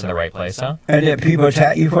think her heart's in the right place, huh? And did people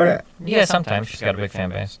attack you for that? Yeah, sometimes. She's got a big fan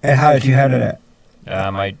base. And how did you handle that?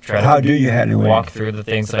 I try How to do you handle walk it? through the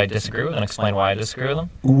things that I disagree with and explain why I disagree with them.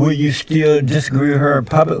 Will you still disagree with her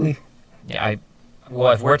publicly? Yeah,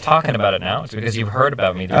 well, if we're talking about it now, it's because you've heard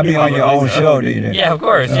about me. I mean, on your own show, do you? Yeah, of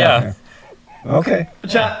course, yeah. Okay.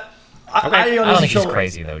 Chat. I don't think she's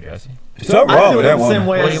crazy, though, Jesse. Something I wrong feel with the that same woman.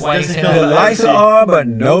 way as Why do you Destiny say feels that? The about lights AOC. are on, but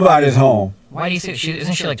nobody's home. Why do you say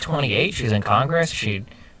isn't she like 28? She's in Congress. She's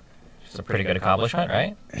a pretty good accomplishment,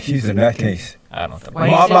 right? She's a nutcase. I don't think. Why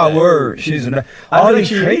do you Mark say my that? word, she's a I all feel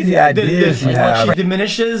these like crazy ideas she like has. she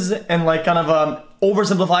diminishes and like kind of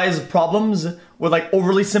oversimplifies problems with like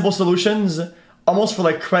overly simple solutions, almost for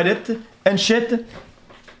like credit and shit.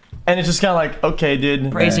 And it's just kind of like, okay,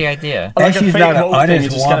 dude. Crazy idea. Like And a she's fake not an hope thing, honest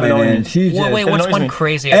it's just kind of woman, annoying. and she's just. Wait, what's annoys one me.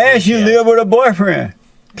 crazy idea? And she she live with a boyfriend.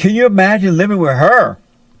 Can you imagine living with her?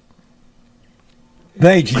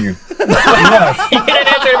 Thank you. Yes. You didn't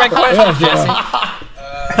answer my question, Jesse.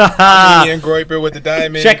 Ian Groiper with the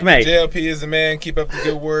diamond. Checkmate. JLP is the man. Keep up the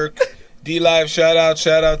good work. D Live, shout out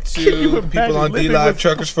to people on D Live,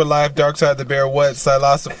 Truckers for Life, Dark Side of the Bear, what,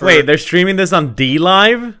 Philosopher. Wait, they're streaming this on D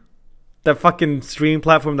Live? That fucking streaming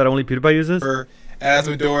platform that only PewDiePie uses?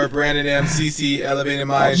 Asmodor, Brandon M, CC, Elevated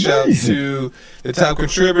Mind. Shout out to the top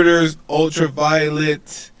contributors,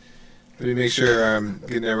 Ultraviolet. Let me make sure I'm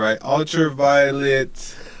getting that right. Ultraviolet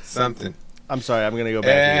something. I'm sorry. I'm gonna go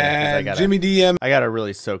back again. 'cause And Jimmy DM. I gotta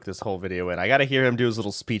really soak this whole video in. I gotta hear him do his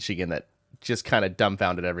little speech again that just kind of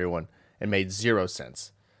dumbfounded everyone and made zero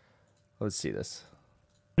sense. Let's see this.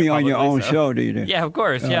 Be on your Probably own so. show, do you? Then? Yeah, of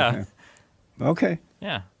course, yeah. Okay.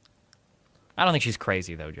 Yeah. I don't think she's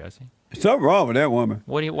crazy, though, Jesse. Something wrong with that woman.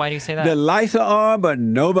 Why do you say that? The lights are on, but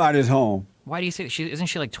nobody's home. Why do you say isn't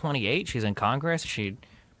she like 28? She's in Congress. She's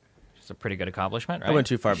a pretty good accomplishment, right? I went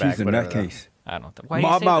too far back. She's a whatever, though. nutcase. I don't think. Why do you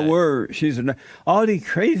Mark say my that? word, she's a all these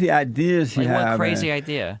crazy ideas she Like, has. what crazy man.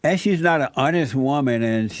 idea? And she's not an honest woman,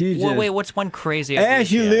 and she's Well, just. wait, what's one crazy idea? And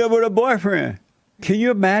she has? live with a boyfriend. Can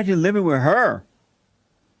you imagine living with her?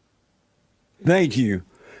 Thank you.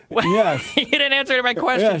 What? Yes. You didn't answer my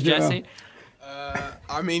question, Yes, yeah. Jesse.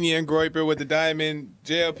 Armenian Groiper with the diamond.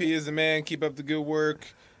 JLP is the man. Keep up the good work.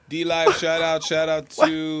 D Live, shout out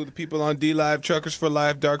to the people on D Live, Truckers for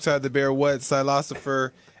Life, Dark Side of the Bear, what,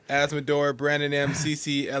 Philosopher, Asmodor, Brandon M,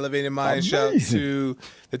 CC, Elevated Mind. Shout out to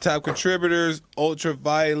the top contributors,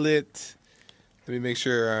 Ultraviolet. Let me make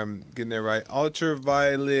sure I'm getting that right.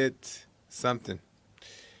 Ultraviolet something.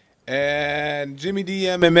 And Jimmy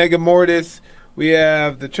DM and Mega Mortis. We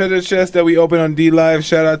have the treasure chest that we open on D Live.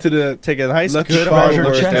 Shout out to the Take a nice Lucky good followers.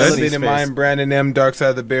 amount of Elevated Mind, Brandon M, Dark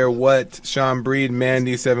Side of the Bear, what, Sean Breed,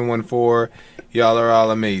 Mandy 714. Y'all are all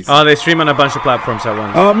amazing. Oh, they stream on a bunch of platforms at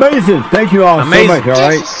once. Amazing. Thank you all Amazing. so much, all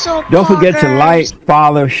right? So Don't forget to like,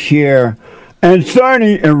 follow, share, and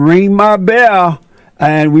certainly and ring my bell.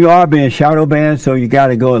 And we are being shadow banned, so you got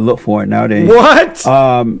to go and look for it nowadays. What?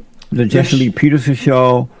 The Jesse Lee Peterson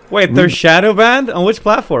show, Wait, they're shadow banned? On which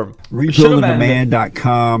platform?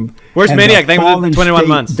 RebuildingTheMan.com. Where's and Maniac? Thank you for the 21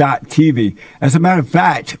 months. TV. As a matter of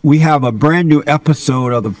fact, we have a brand new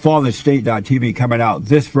episode of the FallenState.tv coming out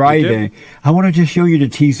this Friday. I want to just show you the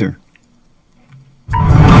teaser.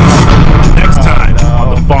 Next time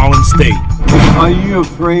on The Fallen State. Are you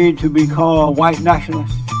afraid to be called white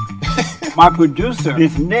nationalist? My producer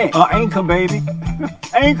is Nick. Anchor baby.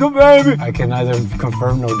 Anchor baby. I can neither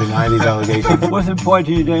confirm nor deny these allegations. What's important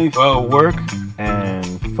to you, Dave? Well, work and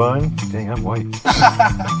fun. Dang, I'm white.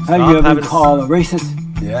 Have you ever been called a racist?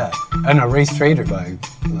 Yeah. And a race trader by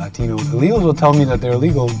Latinos. Illegals will tell me that they're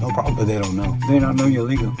illegal, no problem, but they don't know. They don't know you're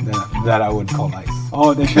legal. That I would call ICE.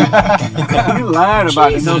 Oh, they should. You lied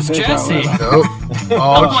about it. Jesus, Jesse. Nope.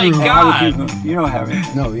 Oh my God. You don't have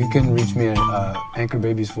it. No, you can reach me at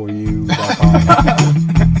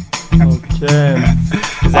anchorbabies4you.com. Okay.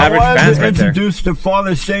 His I average wanted fans to right there. introduce the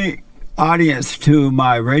Fallen State audience to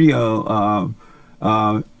my radio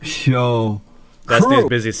show. That's crew. dude's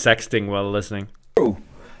busy sexting while listening.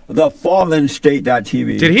 The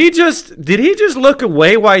FallenState.tv. Did he just look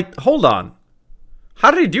away? Hold on.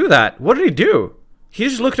 How did he do that? What did he do? He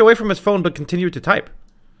just looked away from his phone but continued to type.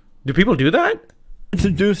 Do people do that?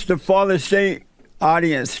 Introduce the Fallen State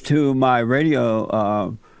audience to my radio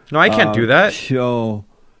No, I can't do that. show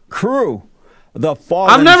crew. The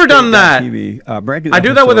Fallen I've never done that. TV, brand new I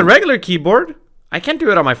do that with a episode. regular keyboard. I can't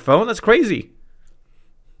do it on my phone. That's crazy.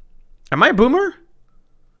 Am I a boomer?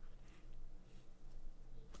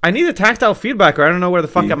 I need a tactile feedback or I don't know where the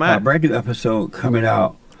fuck I'm at. Brand new episode coming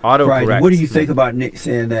out. Autocorrect. Friday. What do you think about Nick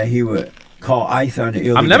saying that he would call ICE on the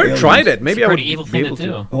illegal I've never aliens? tried it. Maybe It's a I would pretty evil be thing able to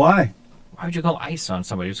do. Why? Why would you call ICE on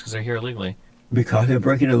somebody just because they're here illegally? Because they're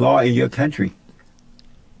breaking the law in your country.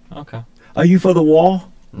 Okay. Are you for the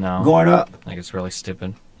wall No. going up? I think it's really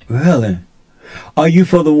stupid. Really? Are you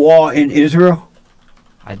for the wall in Israel?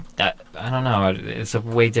 I don't know. It's a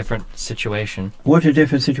way different situation. What's a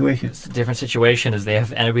different situation? It's a different situation is they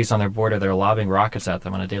have enemies on their border. They're lobbing rockets at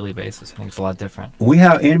them on a daily basis. I think it's a lot different. We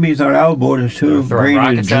have enemies on our borders too, Throwing bringing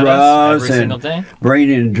rockets at us every single and day.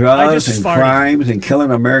 bringing drugs and farted. crimes and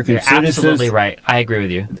killing American You're citizens. absolutely right. I agree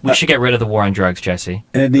with you. We should get rid of the war on drugs, Jesse.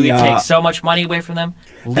 And We the take so much money away from them.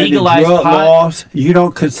 and the Legalize drug pot. laws. You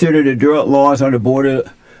don't consider the drug laws on the border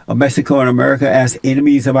of Mexico and America as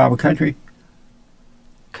enemies of our country?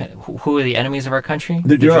 Who are the enemies of our country?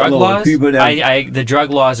 The drug laws, laws. people that- The drug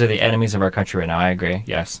laws are the enemies of our country right now. I agree.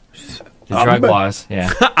 Yes. The drug laws. Yeah.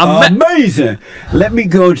 Amazing. Let me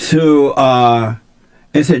go to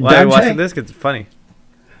is it Why are you watching Dante? this? 'Cause it's funny.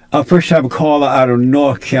 A first time caller out of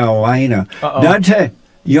North Carolina. Dante,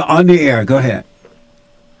 you're on the air. Go ahead.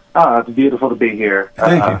 It's beautiful to be here.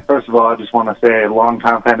 Thank you. First of all, I just want to say,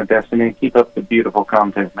 longtime fan of Destiny, keep up the beautiful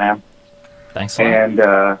content, man. Thanks a lot.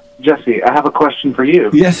 And Jesse, I have a question for you.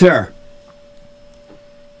 Yes, sir.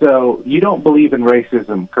 So, you don't believe in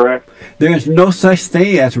racism, correct? There's no such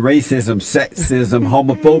thing as racism, sexism,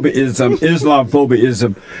 homophobism,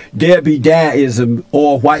 Islamophobism, deadbeat dadism,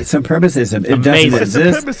 or white supremacism. It Amazing.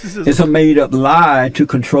 doesn't exist. It's a made-up lie to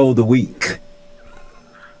control the weak.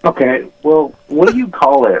 Okay, well, what do you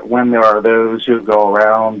call it when there are those who go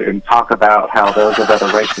around and talk about how those of other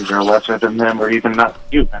races are lesser than them or even not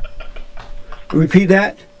human? Repeat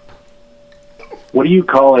that. What do you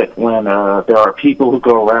call it when there are people who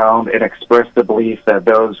go around and express the belief that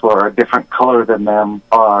those who are a different color than them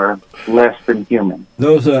are less than human?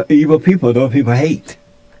 Those are evil people. Those people hate.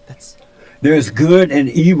 There's good and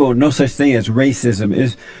evil. No such thing as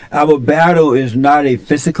racism. Our battle is not a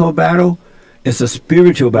physical battle. It's a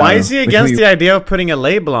spiritual battle. Why is he against the idea of putting a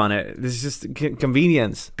label on it? This is just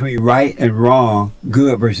convenience. Between right and wrong,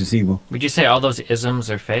 good versus evil. Would you say all those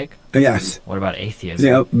isms are fake? Yes. What about atheism?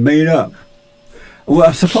 They're made up.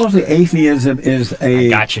 Well, supposedly atheism is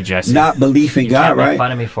a gotcha, Jesse. not belief in You God, can't make right?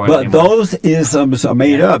 fun of me for it but anymore. those isms are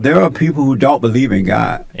made up. There are people who don't believe in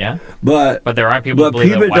God. Yeah. But there aren't people who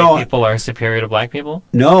believe that white don't. people are superior to black people?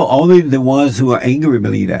 No, only the ones who are angry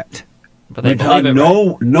believe that. But they Because believe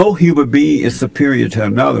it, no human being is superior to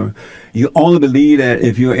another. You only believe that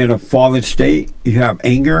if you're in a fallen state, you have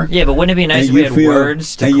anger. Yeah, but wouldn't it be nice and if we you had feel-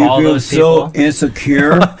 words to and call you feel those so people?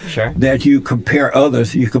 insecure Sure. that you compare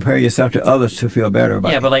others. You compare yourself to others to feel better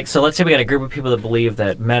about Yeah, it. but like, so let's say we got a group of people that believe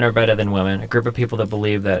that men are better than women, a group of people that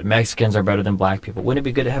believe that Mexicans are better than black people. Wouldn't it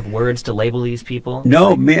be good to have words to label these people?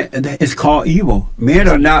 No, men. It's called evil. Men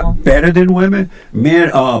are not better than women.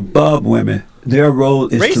 Men are above women. Their role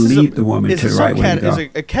is to lead the woman to the right way to go. Is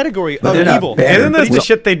a category But of they're not evil. better. Isn't this the Well-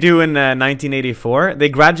 shit they do in 1984? They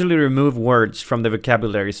gradually remove words from the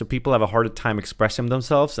vocabulary, so people have a harder time expressing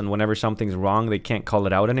themselves. And whenever something's wrong, they can't call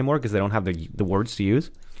it out anymore because they don't have the words to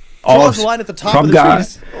use. draws the line at the top from of the God.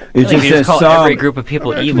 trees. It Like, just you says call some, every group of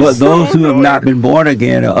people evil. but those who have not been born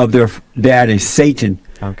again of their dad is Satan,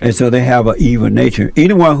 and so they have an evil nature.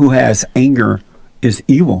 Anyone who has anger is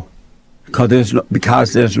evil,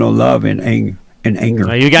 because there's no love in anger.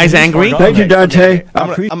 Are you guys angry? Thank you, Dante.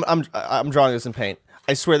 I'm drawing this in paint.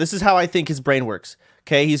 I swear, this is how I think his brain works.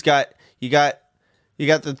 Okay, you got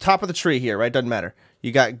the top of the tree here, right? Doesn't matter.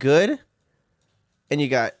 You got good, and you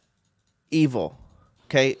got evil.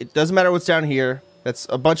 Okay, it doesn't matter what's down here. That's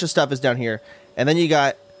a bunch of stuff is down here, and then you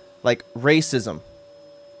got like racism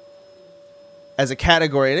as a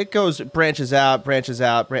category, and it branches out.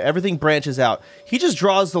 Everything branches out. He just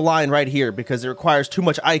draws the line right here because it requires too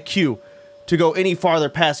much IQ to go any farther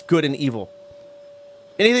past good and evil.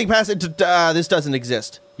 Anything past it, this doesn't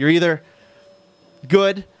exist. You're either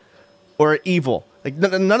good or evil. Like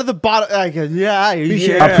none of the bottom. I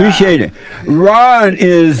appreciate it. Ron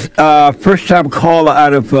is first-time caller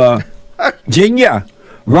out of Virginia.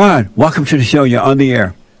 Ron, welcome to the show. You're on the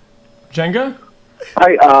air. Jenga?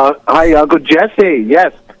 Hi, good Jesse.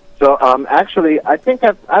 Yes. So, actually, I think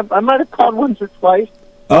I might have called once or twice.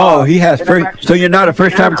 Oh, he has first. So you're not a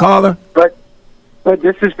first-time caller? But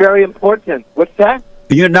this is very important. What's that?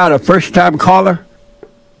 You're not a first-time caller?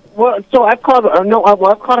 Well, so I've called.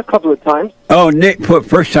 I've called a couple of times. Oh, Nick put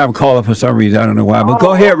first-time caller for some reason. I don't know why. But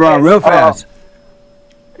go ahead, Ron, real fast.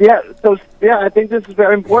 Yeah. So I think this is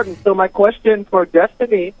very important. So my question for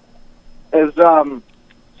Destiny is, so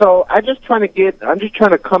I'm just trying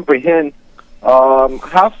to comprehend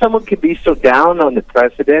how someone could be so down on the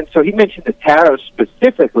president. So he mentioned the tariffs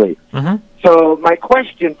specifically. Mm-hmm. So my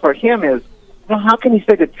question for him is, well, how can he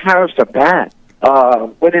say the tariffs are bad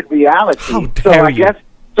when in reality?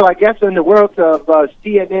 I guess in the world of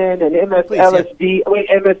CNN and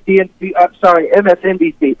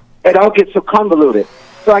MSNBC, it all gets so convoluted.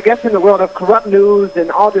 So I guess in the world of corrupt news and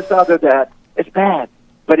all this other that it's bad,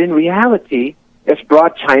 but in reality, it's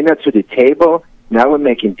brought China to the table. Now we're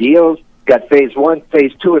making deals. Got phase 1,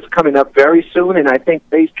 phase 2 is coming up very soon, and I think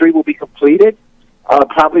phase 3 will be completed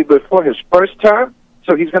probably before his first term.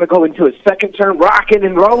 So he's going to go into his second term, rocking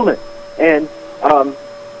and rolling,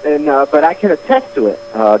 but I can attest to it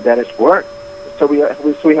that it's worked. So we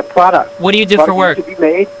have products. What do you do for work? To be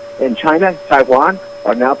made in China, Taiwan,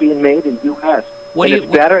 are now being made in U.S. It's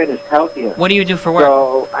better and it's healthier. What do you do for work?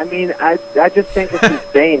 So I mean, I just think it's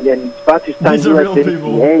insane. And Pakistan,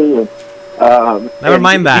 USMCA, Never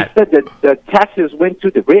mind that. He said that the taxes went to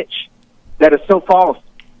the rich. That is so false.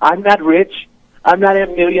 I'm not rich. I'm not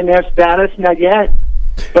in millionaire status, not yet.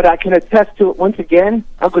 But I can attest to it once again,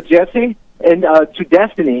 Uncle Jesse, and to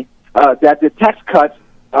Destiny, that the tax cuts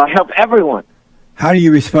help everyone. How do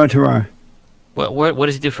you respond to Ron? What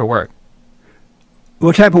does he do for work?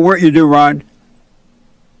 What type of work you do, Ron?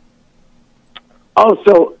 Oh,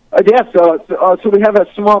 so we have a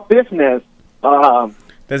small business.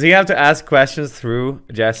 Does he have to ask questions through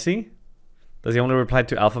Jesse? Does he only reply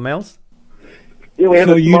to alpha males? Yeah,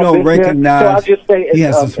 so you don't recognize so I'll just say he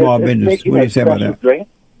has a small business. What do you say about that? Drink.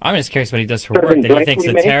 I'm just curious what he does for work. That he thinks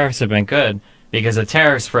the tariffs have been good. Because the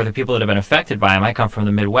tariffs for the people that have been affected by them, I come from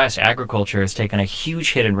the Midwest. Agriculture has taken a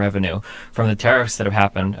huge hit in revenue from the tariffs that have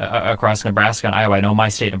happened across Nebraska and Iowa. I know my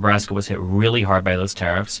state, Nebraska, was hit really hard by those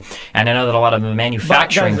tariffs. And I know that a lot of the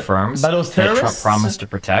manufacturing firms that Trump promised to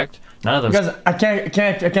protect, none of those... Guys, I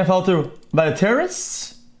can't follow through. By the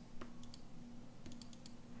terrorists?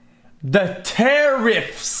 The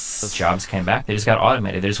tariffs! Those jobs came back. They just got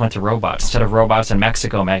automated. They just went to robots. Instead of robots in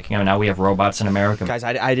Mexico making them, now we have robots in America. Guys,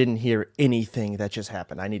 I didn't hear anything that just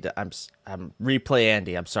happened. I'm replay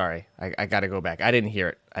Andy. I'm sorry. I got to go back. I didn't hear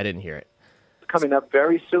it. It's coming up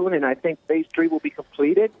very soon, and I think phase 3 will be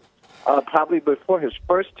completed probably before his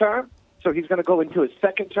first term. So he's going to go into his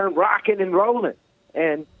second term, rocking and rolling,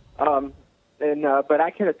 but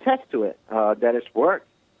I can attest to it that it's worked.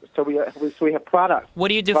 So we have products. What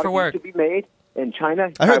do you do for work? To be made in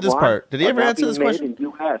China. I heard this Taiwan, part. Did he ever answer this question? In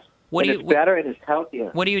U.S. What do it's better and it's healthier.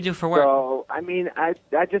 What do you do for work? So I mean, I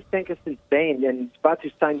just think it's insane. And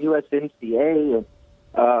Pakistan, USMCA,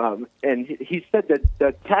 and he said that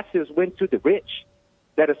the taxes went to the rich.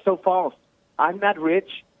 That is so false. I'm not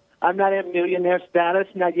rich. I'm not in millionaire status,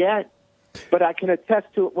 not yet. But I can attest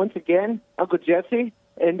to it once again, Uncle Jesse,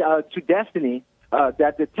 and to Destiny,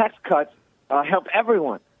 that the tax cuts help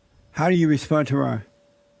everyone. How do you respond to Ron?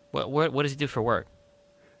 What does he do for work?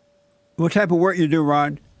 What type of work you do,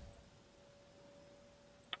 Ron?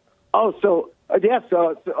 Oh, so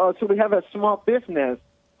we have a small business.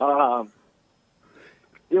 So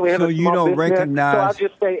you don't recognize so I'll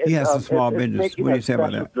just say he has a small business. What do you say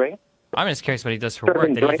about that? Drink. I'm just curious what he does for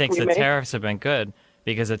work. That he thinks the tariffs have been good.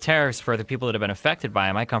 because the tariffs for the people that have been affected by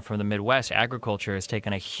them. I come from the Midwest. Agriculture has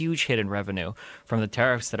taken a huge hit in revenue from the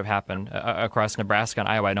tariffs that have happened across Nebraska and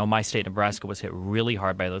Iowa. I know my state, Nebraska, was hit really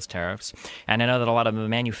hard by those tariffs. And I know that a lot of the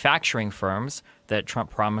manufacturing firms that Trump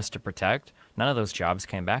promised to protect, none of those jobs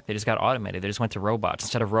came back. They just got automated. They just went to robots.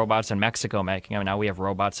 Instead of robots in Mexico making them, now we have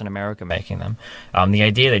robots in America making them. The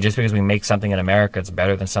idea that just because we make something in America, it's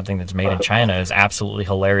better than something that's made in China is absolutely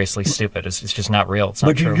hilariously stupid. It's just not real. It's not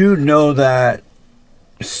But true. you do know that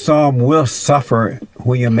some will suffer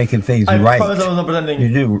when you're making things right.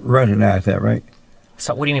 You do recognize that, right?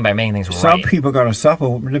 So what do you mean by making things Some right? people are going to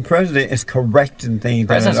suffer. The president is correcting things.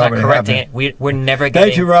 The president's that not already correcting happened. it. We're never Thank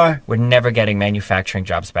getting. you, Ryan. We're never getting manufacturing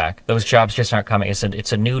jobs back. Those jobs just aren't coming. It's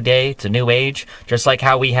a new day. It's a new age. Just like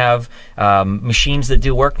how we have machines that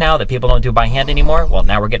do work now that people don't do by hand anymore. Well,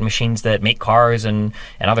 now we're getting machines that make cars and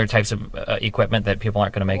other types of equipment that people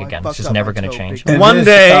aren't going to make again. It's just never going to change. And One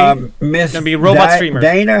day, Miss gonna be robot streamers.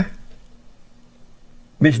 Dana,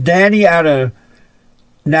 Miss Danny out of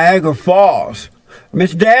Niagara Falls.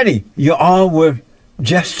 Miss Danny, you're on with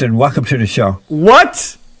Justin. Welcome to the show.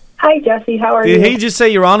 What? Hi, Jesse. How are you? Did he just say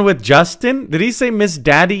you're on with Justin? Did he say Miss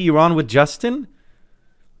Daddy, you're on with Justin?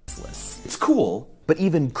 It's cool, but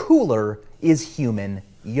even cooler is human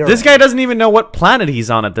urine. This guy doesn't even know what planet he's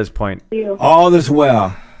on at this point. All is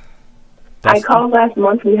well. I called last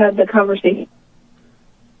month. We had the conversation.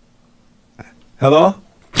 Hello?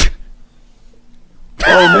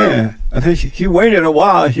 Oh, man. I think she waited a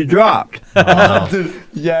while and she dropped. Dude,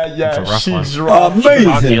 yeah, It's a rough she one. dropped. She talked to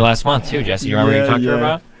Amazing. you last month too, Jesse. You remember what you talked to her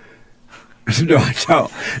about? No, I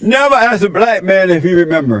don't. Never ask a black man if he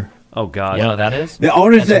remember. Oh, God. You know what that is? The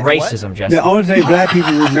only That's thing, racism, Jesse. The only thing black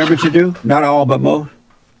people remember to do, not all but most,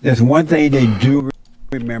 there's one thing they do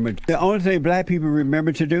remember. The only thing black people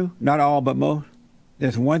remember to do, not all but most,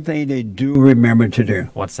 there's one thing they do remember to do.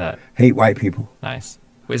 What's that? Hate white people. Nice.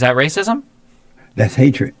 Is that racism? That's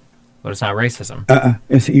hatred. But it's not racism.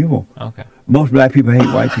 It's evil. Okay. Most black people hate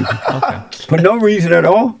white people. Okay. For no reason at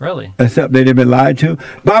all. Really? Except they've been lied to.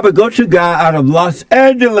 Baba, go to guy out of Los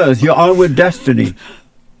Angeles. You're on with Destiny.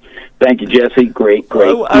 Thank you, Jesse. Great. I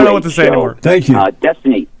don't know what to say anymore. Thank you.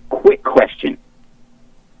 Destiny, quick question.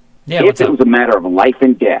 Yeah, if it was a matter of life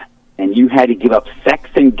and death, and you had to give up sex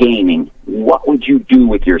and gaming, what would you do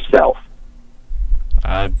with yourself?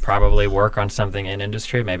 I'd probably work on something in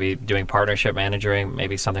industry, maybe doing partnership managing,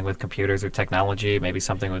 maybe something with computers or technology, maybe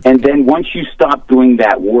something with... And then once you stopped doing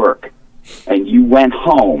that work, and you went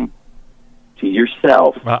home to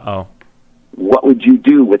yourself, what would you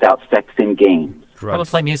do without sex and games? I would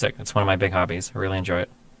play music. It's one of my big hobbies. I really enjoy it.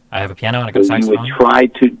 I have a piano and a good So you saxophone. would try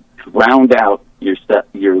to round out your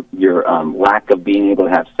lack of being able to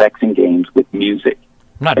have sex and games with music.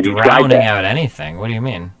 I'm not Have you tried drowning that? out anything. What do you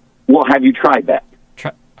mean? Well, have you tried that?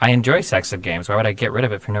 I enjoy sex and games. Why would I get rid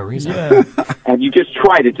of it for no reason? Have you just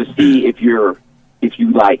tried it to see if you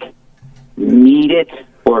like need it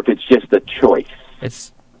or if it's just a choice?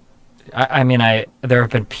 It's... I mean, there have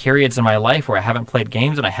been periods in my life where I haven't played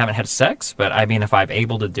games and I haven't had sex, but I mean, if I'm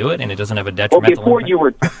able to do it and it doesn't have a Well, detrimental before you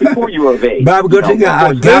were of age. Baba, go to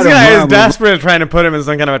guy. This guy is desperate at trying to put him in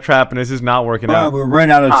some kind of a trap, and this is not working out. We're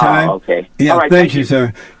running out of time. okay. Yeah, All right, thank you,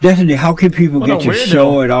 sir. Destiny, how can people What a get your weirdo.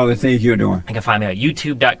 show and all the things you're doing? They can find me at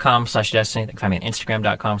youtube.com/destiny. They can find me at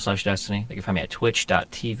instagram.com/destiny. They can find me at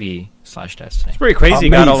twitch.tv/destiny. It's pretty crazy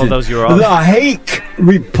you got all of those URLs. The Hake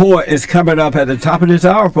Report is coming up at the top of this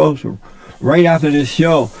hour, folks, right after this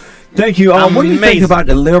show. Thank you. What do you think about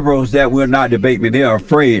the liberals that will not debate me? They're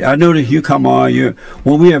afraid. I notice you come on.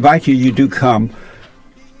 When we invite you, you do come.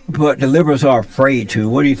 But the liberals are afraid to.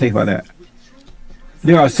 What do you think about that?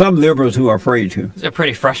 There are some liberals who are afraid to. It's a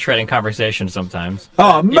pretty frustrating conversation sometimes.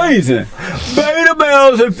 Oh, amazing. Beta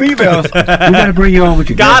males and females. We got to bring you on with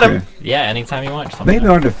your Got girlfriend. him. Yeah, anytime you want. Maybe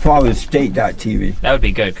on the fallenstate.tv. That would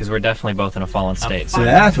be good because we're definitely both in a fallen state. So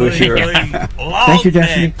that's what you're. Thank you,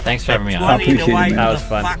 Destiny. Thanks for having me on. I appreciate it, man. That was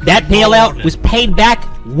fun. That bailout was paid back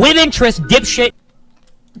with interest, dipshit.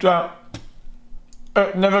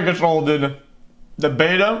 Never gets old, dude. The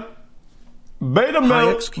beta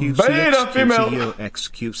male, xQc, beta female. Yo,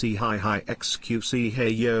 xQc, hi, xQc, hey,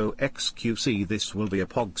 yo, xQc, this will be a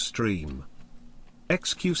POG stream.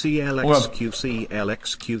 xQc, L, xQc, L,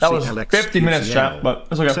 xQc, That was L, 50 minutes, XQC, chat, but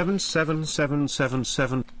it's okay.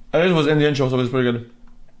 77777. It was in the intro, so it was pretty good.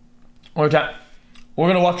 Okay, chat. We're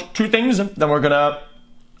gonna watch two things, then we're gonna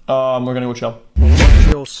go chill. Watch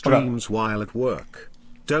your streams while at work.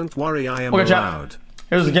 Don't worry, I am Okay, chat. allowed.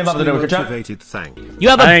 Here's the game of the day, okay, chat? Motivated, thank you.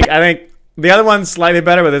 I think the other one's slightly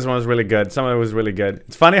better, but this one was really good. Some of it was really good.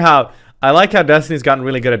 It's funny how I like how Destiny's gotten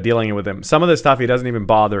really good at dealing with him. Some of the stuff he doesn't even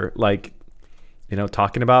bother, like,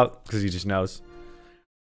 talking about because he just knows.